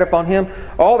spat upon him.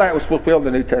 All that was fulfilled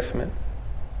in the New Testament.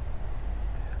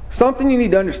 Something you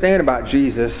need to understand about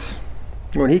Jesus,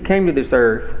 when he came to this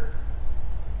earth,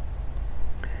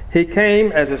 he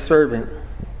came as a servant.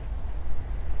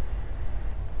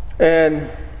 And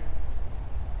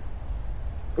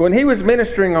when he was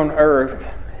ministering on earth,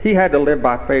 he had to live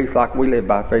by faith like we live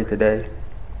by faith today.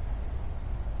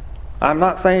 I'm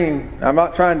not trying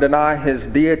to deny his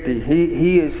deity.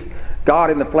 He is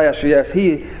God in the flesh. Yes,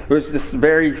 he was this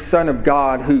very Son of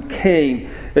God who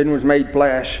came and was made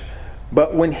flesh.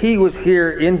 But when he was here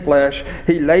in flesh,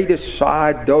 he laid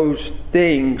aside those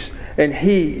things. And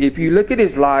if you look at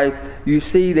his life, you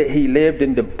see that he lived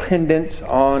in dependence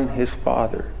on his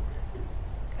Father.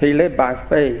 He lived by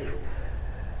faith.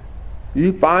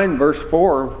 You find verse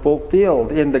 4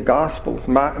 fulfilled in the Gospels.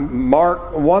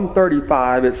 Mark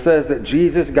 1:35, it says that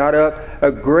Jesus got up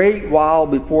a great while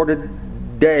before the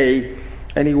day,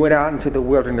 and he went out into the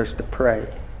wilderness to pray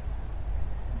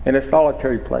in a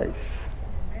solitary place.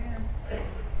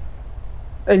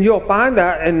 And you'll find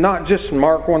that in not just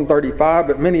Mark 1:35,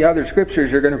 but many other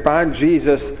scriptures. You're going to find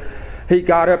Jesus, he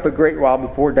got up a great while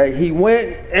before day. He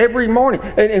went every morning.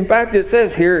 And in fact, it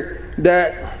says here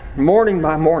that morning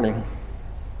by morning.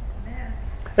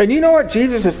 And you know what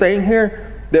Jesus is saying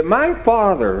here? That my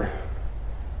Father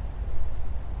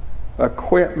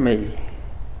equipped me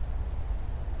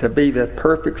to be the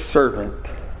perfect servant,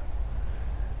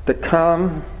 to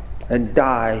come and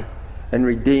die and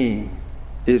redeem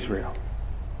Israel.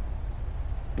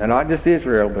 And not just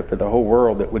Israel, but for the whole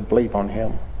world that would believe on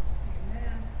him.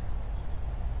 Amen.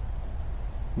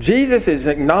 Jesus is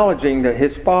acknowledging that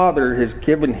his Father has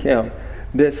given him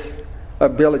this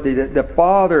ability, that the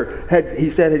Father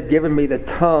had given me the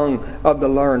tongue of the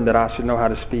learned that I should know how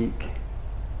to speak.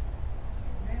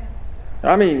 Amen.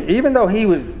 I mean, even though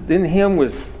in him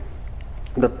was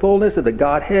the fullness of the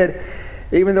Godhead,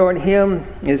 even though in him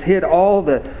is hid all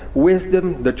the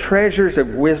wisdom, the treasures of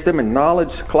wisdom and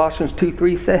knowledge, Colossians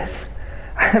 2:3 says.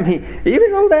 I mean,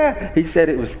 even though that, he said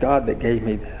it was God that gave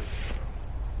me this.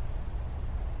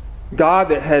 God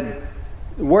that had,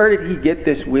 where did he get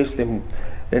this wisdom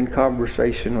in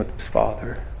conversation with his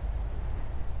Father?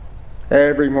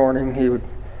 Every morning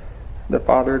the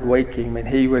Father would wake him and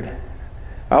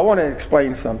I want to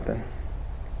explain something.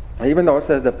 Even though it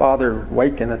says the Father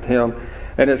wakeneth him,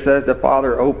 and it says the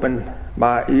Father opened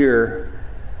my ear,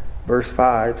 verse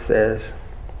 5 says,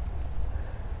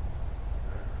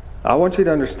 I want you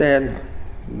to understand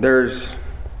there's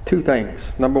two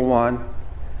things. Number one,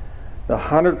 the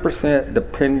 100%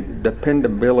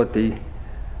 dependability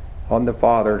on the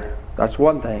Father. That's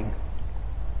one thing.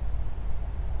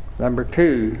 Number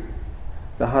two,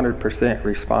 the 100%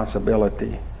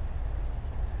 responsibility.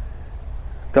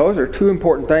 Those are two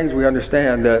important things we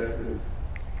understand, that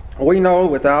we know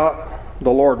without the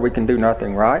Lord we can do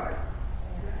nothing, right?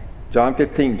 John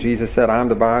 15, Jesus said, I am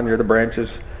the vine, you're the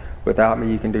branches. Without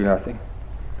me you can do nothing.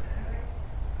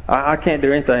 I can't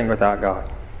do anything without God.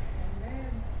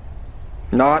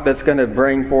 Not that's going to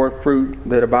bring forth fruit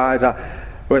that abides.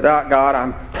 Without God,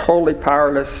 I'm totally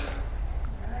powerless.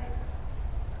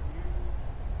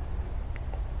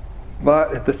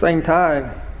 But at the same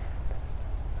time,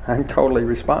 I'm totally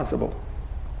responsible.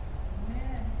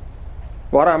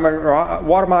 What am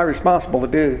I responsible to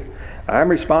do? I'm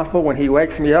responsible when He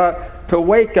wakes me up to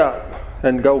wake up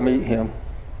and go meet Him.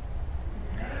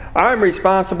 I'm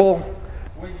responsible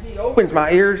when He opens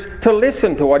my ears to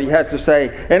listen to what He has to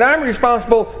say. And I'm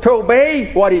responsible to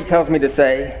obey what He tells me to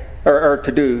say or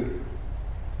to do.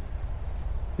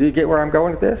 Do you get where I'm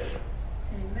going with this?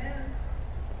 Amen.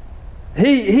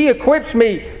 He equips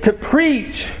me to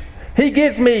preach. He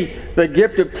gives me the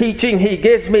gift of teaching. He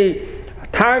gives me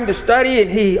time to study,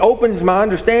 and He opens my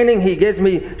understanding. He gives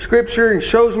me Scripture and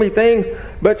shows me things.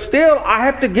 But still, I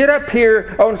have to get up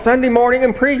here on Sunday morning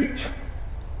and preach.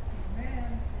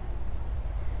 Amen.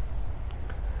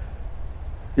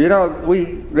 You know,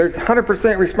 there's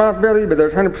 100% responsibility, but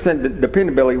there's 100%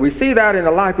 dependability. We see that in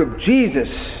the life of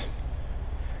Jesus.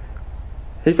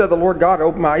 He said, the Lord God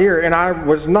opened my ear, and I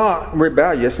was not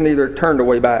rebellious, neither turned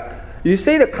away back. You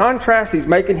see the contrast He's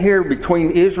making here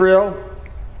between Israel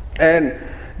and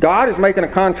God is making a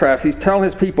contrast. He's telling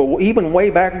His people, even way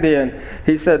back then,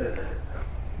 He said,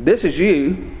 this is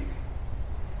you,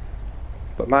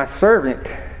 but my servant,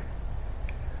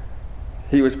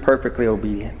 he was perfectly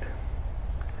obedient.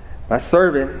 My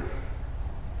servant,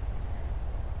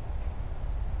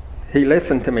 he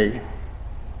listened to me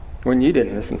when you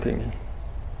didn't listen to me.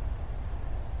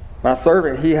 My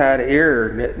servant, he had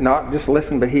ear that not just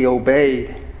listened, but he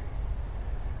obeyed.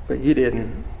 But you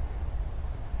didn't.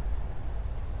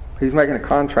 He's making a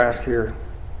contrast here.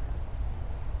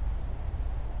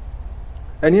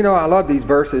 And you know, I love these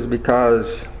verses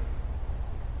because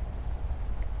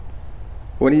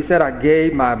when He said, I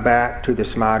gave my back to the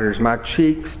smiters, my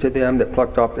cheeks to them that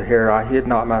plucked off the hair, I hid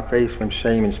not my face from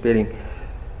shame and spitting.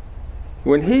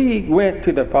 When He went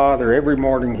to the Father every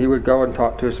morning, He would go and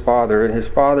talk to His Father, and His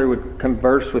Father would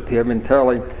converse with Him and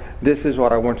tell Him, this is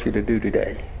what I want you to do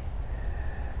today.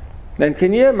 Then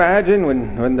can you imagine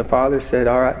when the Father said,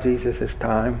 all right, Jesus, it's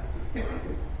time.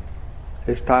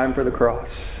 It's time for the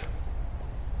cross.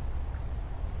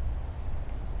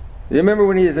 You remember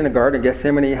when He was in the Garden of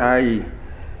Gethsemane, how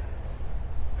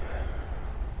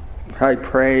he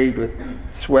prayed with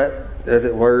sweat, as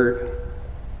it were,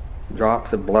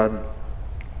 drops of blood.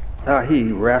 How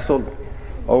He wrestled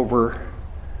over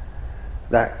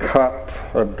that cup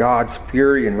of God's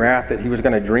fury and wrath that He was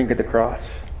going to drink at the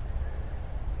cross.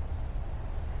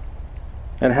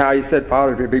 And how He said,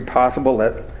 Father, if it be possible,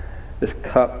 let this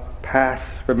cup pass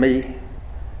from me.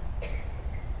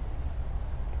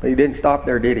 But He didn't stop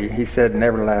there, did He? He said,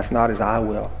 nevertheless, not as I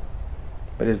will,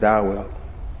 but as Thou wilt.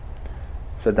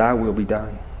 So Thy will be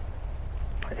done.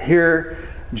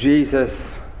 Here,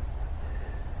 Jesus,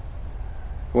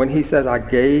 when He says, I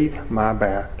gave my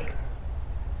back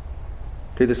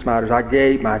to the smiters, I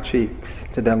gave my cheeks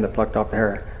to them that plucked off the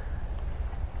hair,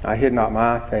 I hid not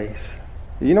my face.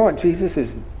 You know what Jesus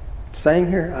is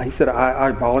saying here? He said,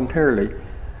 I voluntarily,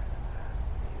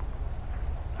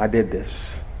 I did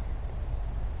this.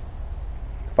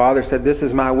 Father said, this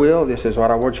is my will. This is what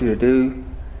I want you to do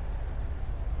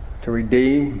to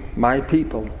redeem my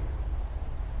people.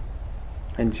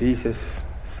 And Jesus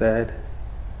said,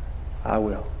 I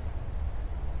will.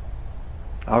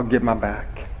 I'll give my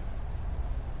back.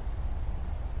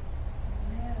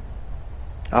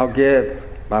 I'll give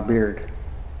my beard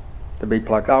to be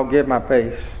plucked. I'll give my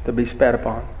face to be spat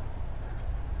upon.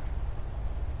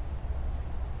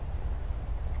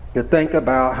 To think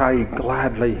about how He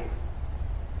gladly,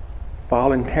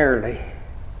 voluntarily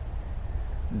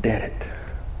did it.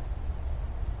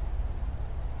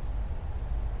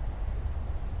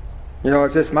 You know,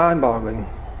 it's just mind-boggling.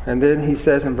 And then He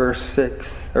says in verse 7,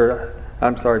 for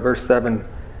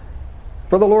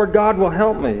the Lord God will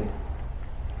help me.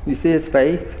 You see His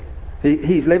faith?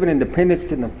 He's living in dependence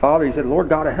to the Father. He said, Lord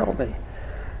God will help me.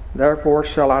 Therefore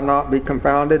shall I not be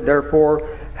confounded. Therefore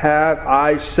have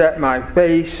I set my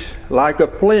face like a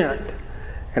flint,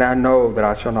 and I know that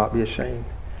I shall not be ashamed.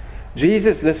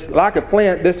 Jesus, this like a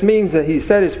flint, this means that He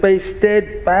set His face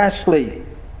steadfastly.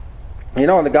 You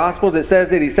know, in the Gospels it says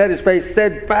that He set His face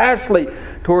steadfastly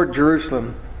toward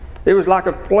Jerusalem. It was like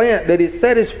a flint that He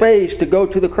set His face to go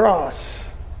to the cross.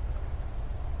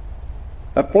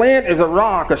 A flint is a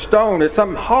rock, a stone, it's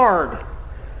something hard.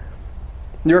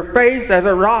 Your faith as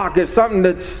a rock is something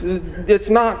it's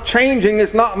not changing,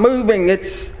 it's not moving,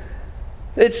 it's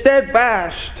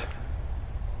steadfast.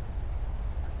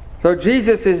 So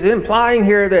Jesus is implying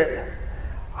here that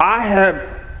I have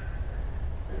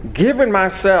given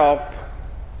myself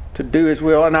to do His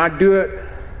will, and I do it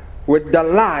with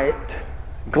delight.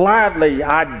 Gladly,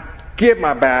 I give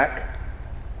my back,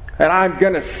 and I'm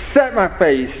going to set my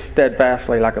face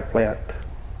steadfastly like a flint.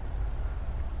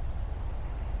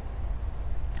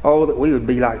 Oh, that we would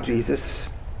be like Jesus.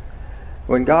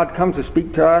 When God comes to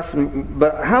speak to us,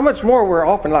 but how much more we're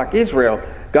often like Israel.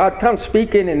 God comes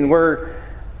speaking and we're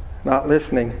not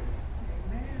listening.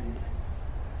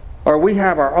 Or we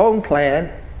have our own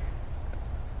plan,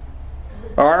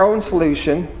 our own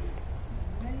solution,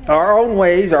 our own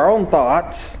ways, our own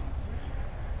thoughts.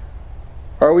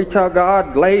 Or we tell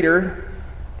God later,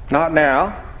 not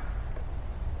now.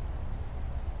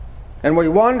 And we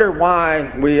wonder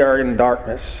why we are in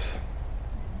darkness.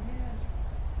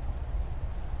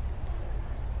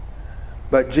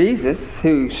 But Jesus,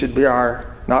 who should be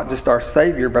not just our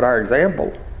Savior, but our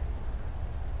example,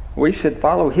 we should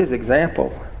follow His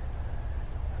example.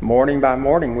 Morning by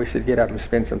morning, we should get up and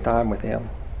spend some time with Him.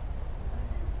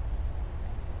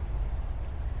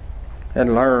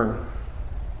 And learn.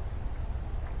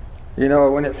 You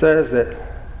know, when it says that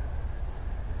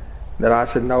I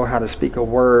should know how to speak a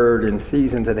word in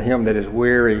season to him that is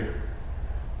weary.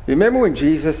 Remember when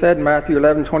Jesus said in Matthew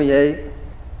 11:28,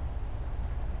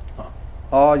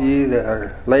 all you that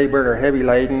are labored or heavy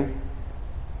laden,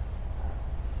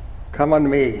 come unto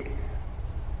me,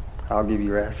 I'll give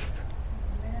you rest.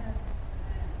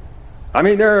 I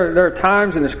mean, there are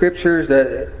times in the Scriptures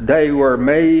that they were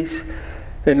amazed.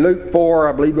 In Luke 4,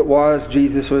 I believe it was,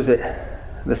 Jesus was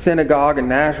at the synagogue in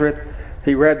Nazareth.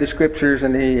 He read the Scriptures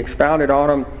and he expounded on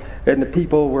them, and the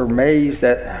people were amazed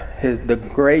at the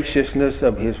graciousness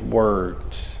of His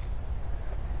words.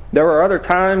 There were other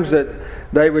times that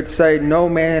they would say, no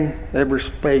man ever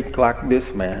spake like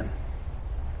this man.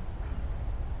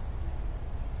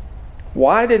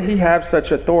 Why did He have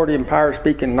such authority and power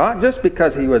speaking? Not just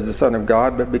because He was the Son of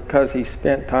God, but because He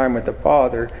spent time with the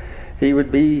Father. He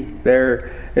would be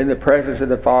there in the presence of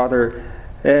the Father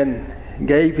and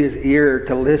gave His ear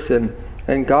to listen.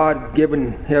 And God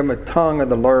given Him a tongue of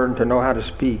the learned to know how to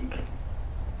speak.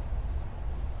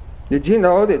 Did you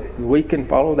know that we can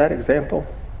follow that example?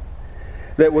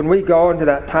 That when we go into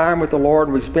that time with the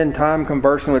Lord, we spend time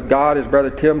conversing with God, as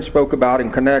Brother Tim spoke about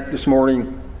in Connect this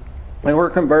morning, and we're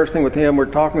conversing with Him, we're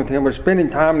talking with Him, we're spending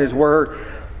time in His Word,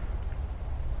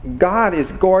 God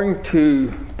is going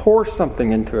to pour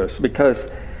something into us because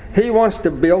He wants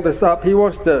to build us up. He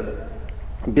wants to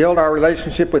build our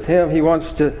relationship with Him.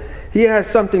 He has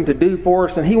something to do for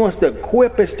us, and He wants to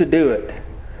equip us to do it.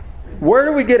 Where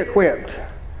do we get equipped?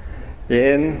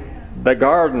 In the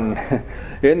garden,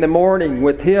 in the morning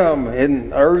with Him,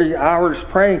 in early hours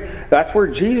praying. That's where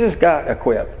Jesus got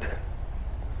equipped.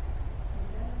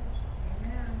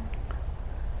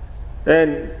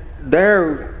 And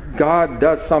there, God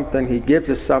does something. He gives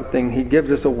us something. He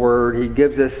gives us a word. He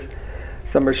gives us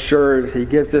some assurance. He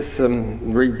gives us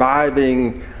some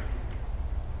reviving,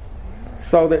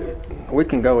 so that we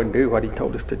can go and do what He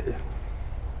told us to do.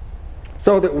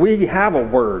 So that we have a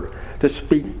word to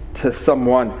speak to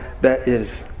someone that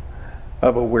is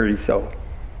of a weary soul.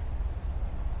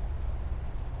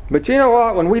 But you know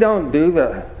what? When we don't do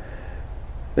the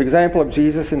example of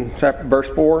Jesus in verse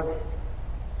 4,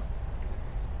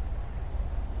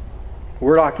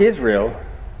 we're like Israel.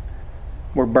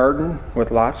 We're burdened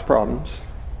with life's problems.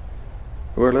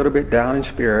 We're a little bit down in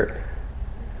spirit,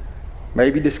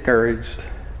 maybe discouraged.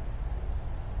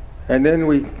 And then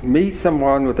we meet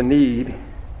someone with a need,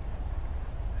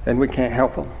 and we can't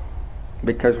help them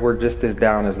because we're just as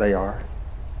down as they are.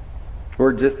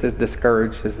 We're just as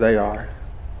discouraged as they are.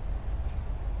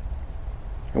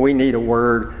 We need a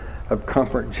word of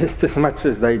comfort just as much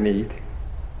as they need.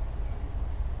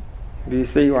 Do you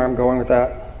see where I'm going with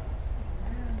that?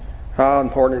 How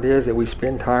important it is that we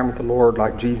spend time with the Lord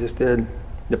like Jesus did.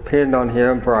 Depend on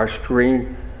Him for our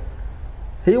strength.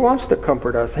 He wants to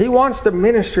comfort us. He wants to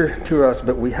minister to us,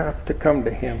 but we have to come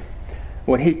to Him.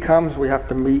 When He comes, we have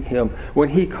to meet Him. When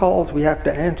He calls, we have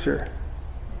to answer.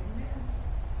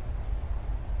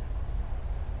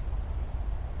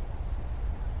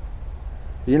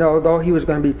 You know, though He was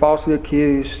going to be falsely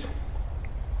accused,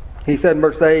 He said in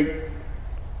verse 8,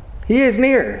 He is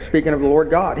near, speaking of the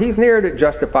Lord God. He's near that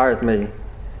justifieth me.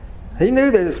 He knew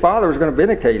that His Father was going to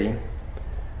vindicate Him.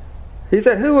 He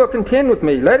said, who will contend with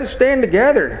me? Let us stand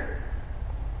together.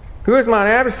 Who is mine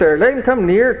adversary? Let him come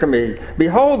near to me.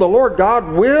 Behold, the Lord God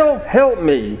will help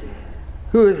me.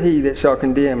 Who is he that shall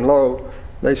condemn? Lo,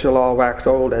 they shall all wax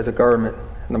old as a garment,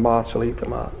 and the moth shall eat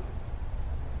them up.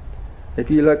 If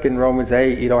you look in Romans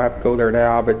 8, you don't have to go there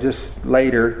now, but just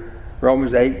later,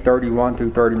 Romans 8, 31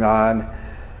 through 39,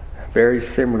 very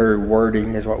similar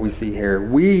wording is what we see here.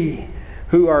 We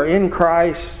who are in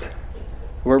Christ,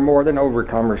 we're more than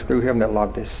overcomers through him that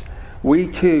loved us.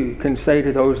 We too can say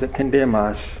to those that condemn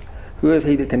us, who is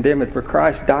he that condemneth? For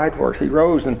Christ died for us. He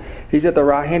rose and he's at the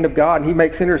right hand of God and he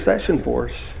makes intercession for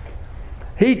us.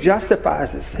 He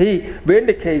justifies us. He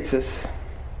vindicates us.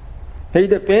 He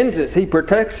defends us. He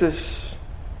protects us.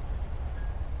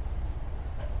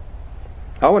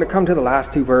 I want to come to the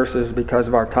last two verses because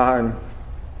of our time.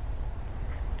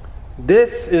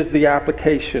 This is the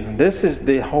application. This is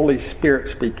the Holy Spirit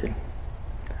speaking.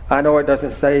 I know it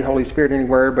doesn't say Holy Spirit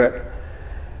anywhere, but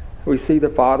we see the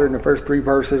Father in the first three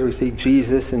verses. We see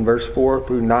Jesus in verse 4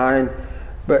 through 9.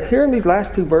 But here in these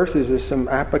last two verses is some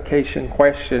application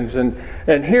questions.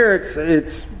 And here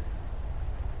it's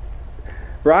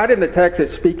right in the text,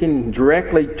 it's speaking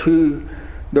directly to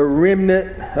the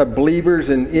remnant of believers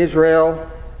in Israel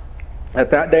at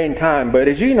that day and time. But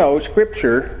as you know,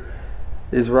 Scripture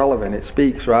is relevant. It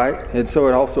speaks, right? And so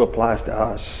it also applies to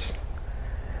us.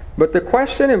 But the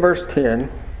question in verse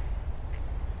 10,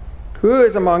 who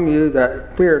is among you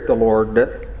that feareth the Lord?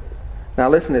 Now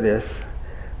listen to this.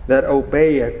 That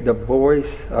obeyeth the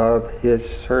voice of his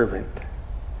servant.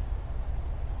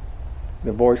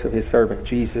 The voice of his servant.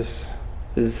 Jesus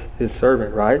is his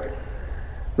servant, right?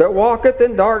 That walketh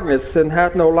in darkness and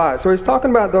hath no light. So he's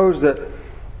talking about those that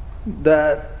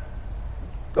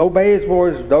obey his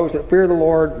voice, those that fear the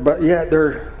Lord, but yet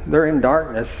they're in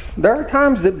darkness. There are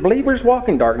times that believers walk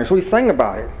in darkness. We sing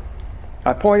about it.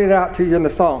 I pointed out to you in the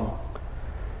song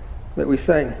that we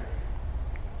sing.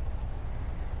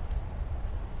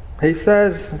 He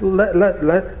says,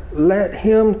 let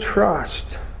him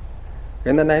trust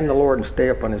in the name of the Lord and stay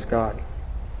upon his God.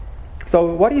 So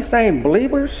what are you saying,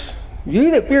 believers?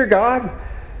 You that fear God,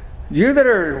 you that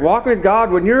are walking with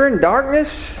God, when you're in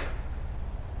darkness,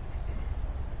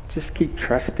 just keep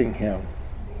trusting him.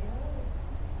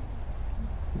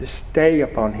 Just stay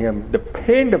upon him.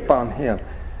 Depend upon him.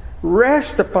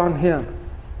 Rest upon him.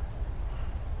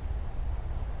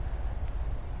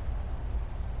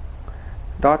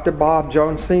 Dr. Bob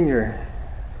Jones Sr.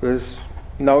 was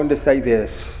known to say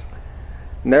this: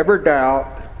 never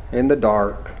doubt in the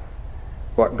dark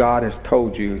what God has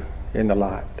told you in the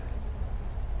light.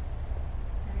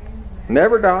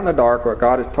 Never doubt in the dark what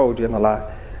God has told you in the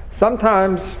light.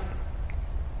 Sometimes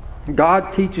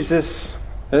God teaches us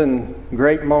in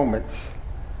great moments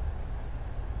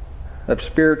of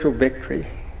spiritual victory.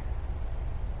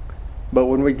 But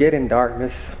when we get in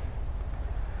darkness,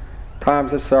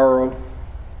 times of sorrow,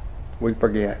 we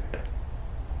forget.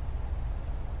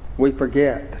 We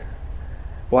forget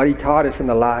what he taught us in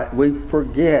the light. We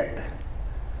forget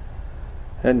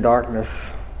in darkness,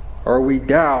 or we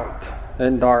doubt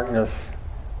in darkness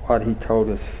what he told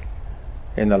us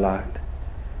in the light.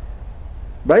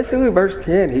 Basically, verse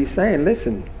 10, he's saying,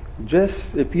 listen,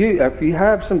 just if you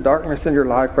have some darkness in your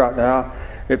life right now,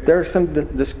 if there's some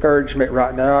discouragement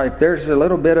right now, if there's a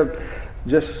little bit of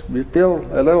just you feel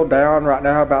a little down right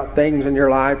now about things in your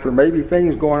life, or maybe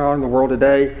things going on in the world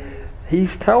today,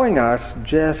 he's telling us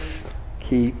just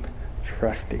keep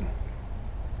trusting.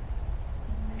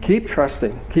 Keep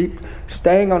trusting. Keep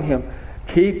staying on him.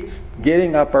 Keep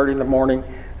getting up early in the morning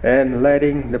and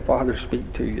letting the Father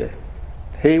speak to you.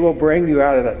 He will bring you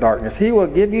out of that darkness. He will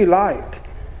give you light.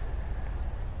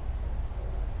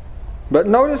 But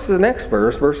notice the next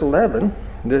verse, verse 11.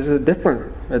 There's a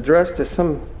different address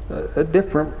to a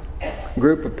different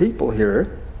group of people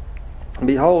here.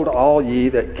 Behold, all ye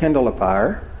that kindle a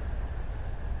fire,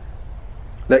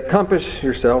 that compass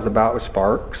yourselves about with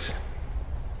sparks,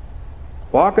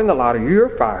 walk in the light of your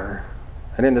fire,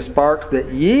 and in the sparks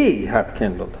that ye have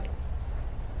kindled.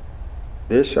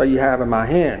 This shall ye have in my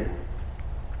hand,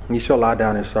 and ye shall lie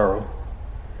down in sorrow.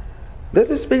 This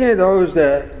is speaking to those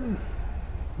that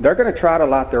they're going to try to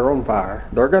light their own fire.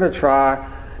 They're going to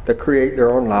try to create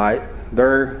their own light.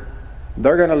 They're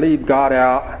going to leave God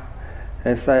out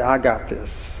and say, I got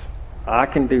this. I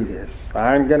can do this.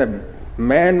 I'm going to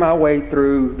man my way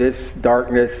through this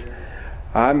darkness.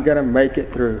 I'm going to make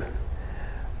it through.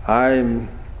 I'm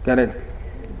going to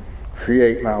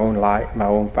create my own light, my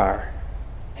own fire.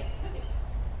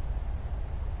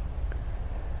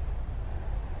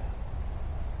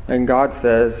 And God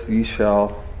says, you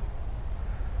shall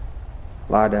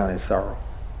lie down in sorrow.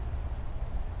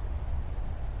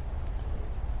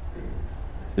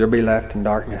 You'll be left in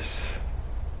darkness.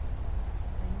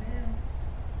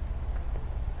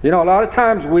 You know, a lot of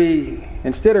times we,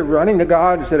 instead of running to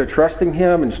God, instead of trusting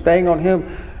Him and staying on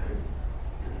Him,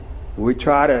 we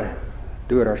try to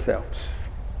do it ourselves.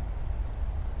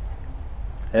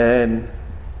 And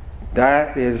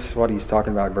that is what he's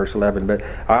talking about in verse 11. But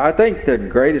I think the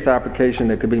greatest application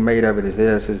that could be made of it is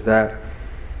this, is that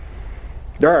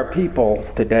there are people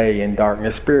today in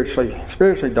darkness,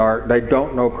 spiritually dark. They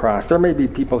don't know Christ. There may be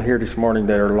people here this morning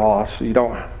that are lost. You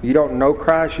don't know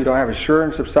Christ. You don't have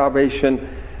assurance of salvation.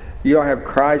 You don't have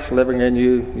Christ living in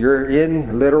you. You're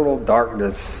in literal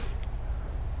darkness.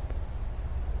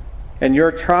 And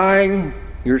you're trying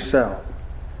yourself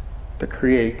to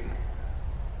create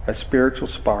a spiritual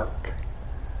spark,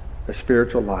 a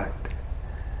spiritual light,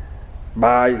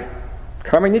 by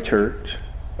coming to church,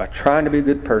 by trying to be a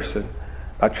good person,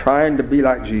 by trying to be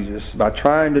like Jesus, by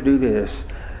trying to do this,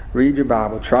 read your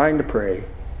Bible, trying to pray.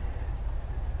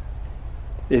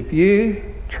 If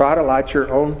you try to light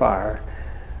your own fire,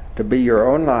 to be your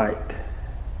own light,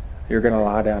 you're going to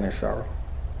lie down in sorrow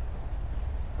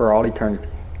for all eternity.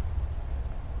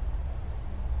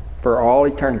 For all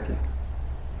eternity.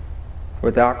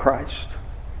 Without Christ,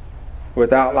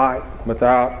 without light,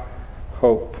 without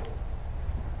hope.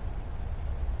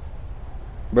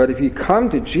 But if you come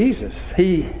to Jesus,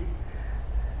 He's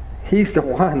the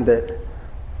one that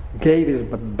gave His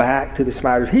back to the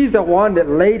smiters. He's the one that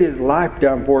laid His life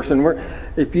down for us. And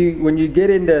when you get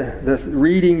into this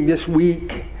reading this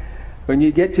week, when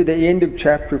you get to the end of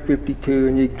chapter 52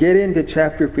 and you get into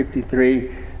chapter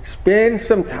 53, spend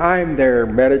some time there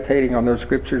meditating on those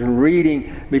scriptures and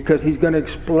reading, because he's going to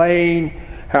explain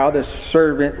how the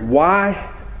servant, why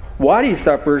he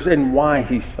suffers and why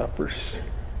he suffers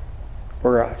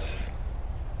for us.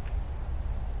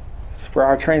 It's for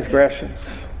our transgressions.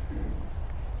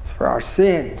 It's for our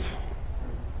sins.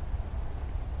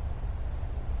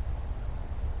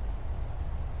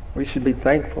 We should be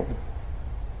thankful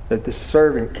that the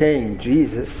servant king,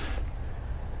 Jesus,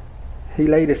 He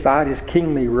laid aside His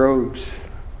kingly robes.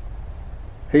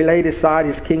 He laid aside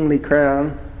His kingly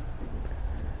crown.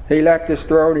 He left His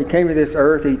throne. He came to this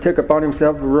earth. He took upon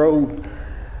Himself a robe,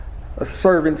 a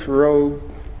servant's robe,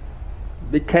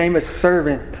 became a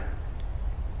servant,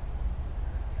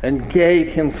 and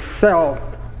gave Himself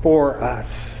for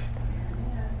us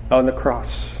on the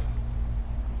cross.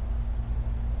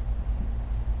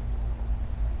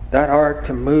 That ought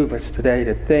to move us today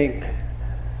to think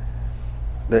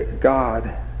that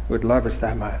God would love us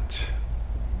that much.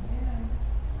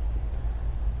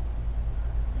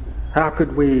 How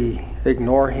could we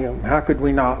ignore Him? How could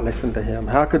we not listen to Him?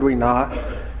 How could we not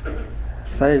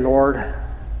say, Lord,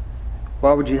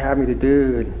 what would you have me to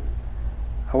do? And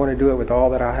I want to do it with all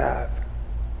that I have,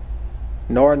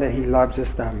 knowing that He loves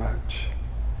us that much.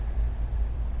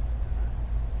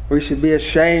 We should be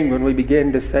ashamed when we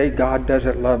begin to say, God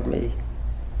doesn't love me.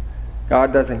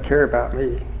 God doesn't care about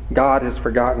me. God has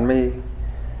forgotten me.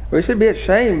 We should be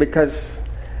ashamed, because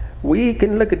we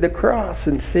can look at the cross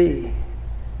and see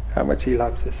how much He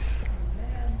loves us.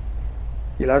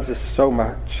 He loves us so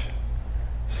much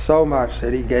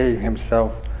that He gave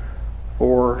Himself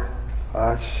for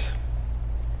us.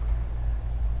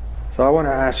 So I want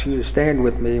to ask you to stand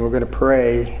with me. We're going to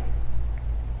pray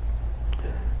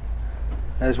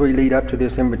as we lead up to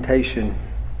this invitation.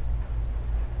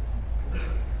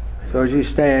 So as you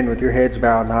stand with your heads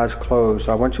bowed and eyes closed,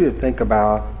 I want you to think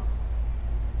about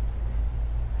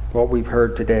what we've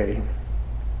heard today.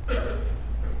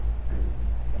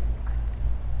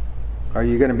 Are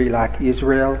you going to be like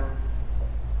Israel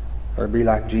or be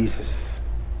like Jesus?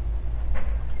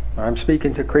 I'm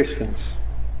speaking to Christians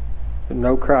that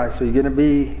know Christ. Are you going to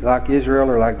be like Israel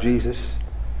or like Jesus?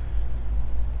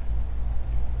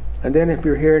 And then if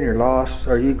you're here and you're lost,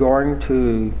 are you going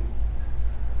to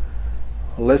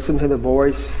listen to the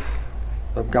voice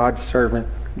of God's servant,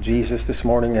 Jesus, this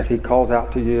morning as He calls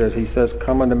out to you, as He says,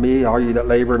 come unto me, all you that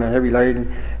labor and are heavy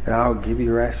laden, and I will give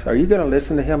you rest? Are you going to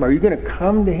listen to Him? Are you going to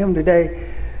come to Him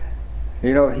today?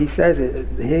 You know, He says,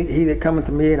 he that cometh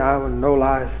to me, and I will no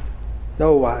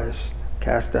wise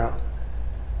cast out.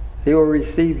 He will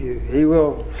receive you. He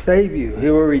will save you. He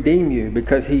will redeem you,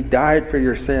 because He died for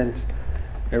your sins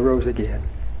and rose again.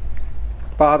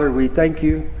 Father, we thank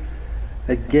you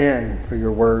again for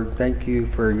your word. Thank you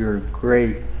for your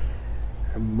great,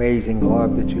 amazing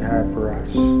love that you have for us.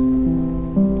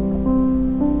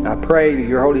 I pray that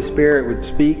your Holy Spirit would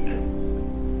speak.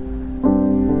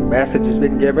 The message has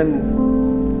been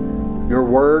given. Your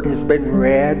word has been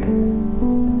read.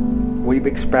 We've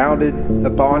expounded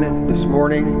upon it this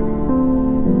morning.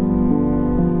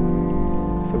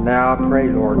 So now I pray,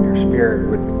 Lord, your Spirit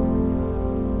would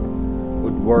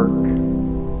work.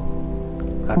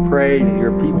 I pray that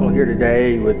your people here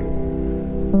today would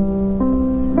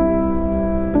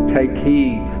take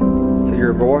heed to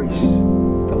your voice,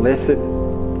 to listen,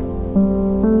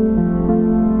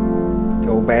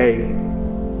 to obey,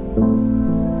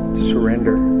 to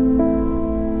surrender.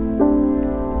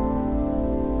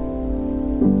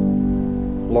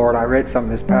 Lord, I read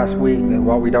something this past week that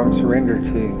while we don't surrender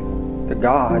to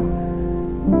God,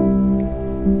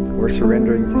 we're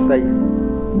surrendering to Satan.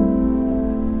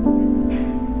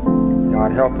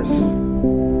 God, help us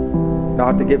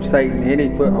not to give Satan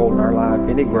any foothold in our life,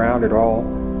 any ground at all,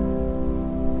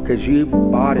 because you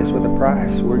bought us with a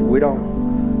price. We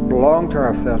don't belong to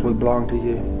ourselves, we belong to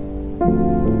you.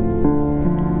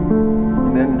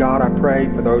 And then, God, I pray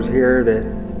for those here that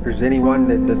if there's anyone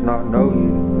that does not know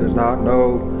you, does not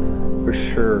know for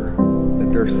sure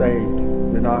that they're saved,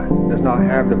 does not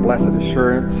have the blessed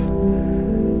assurance,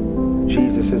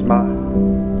 Jesus is mine.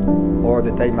 Lord,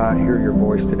 that they might hear your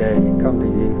voice today and come to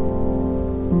you.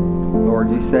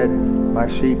 Lord, you said, my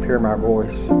sheep hear my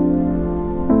voice,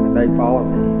 and they follow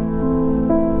me.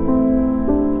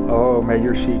 Oh, may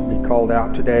your sheep be called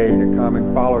out today to come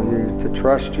and follow you, to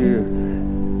trust you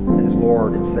as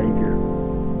Lord and Savior.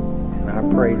 And I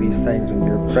pray these things in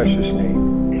your precious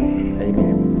name.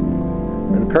 Amen.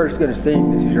 And Curtis is going to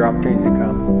sing. This is your opportunity to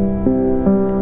come.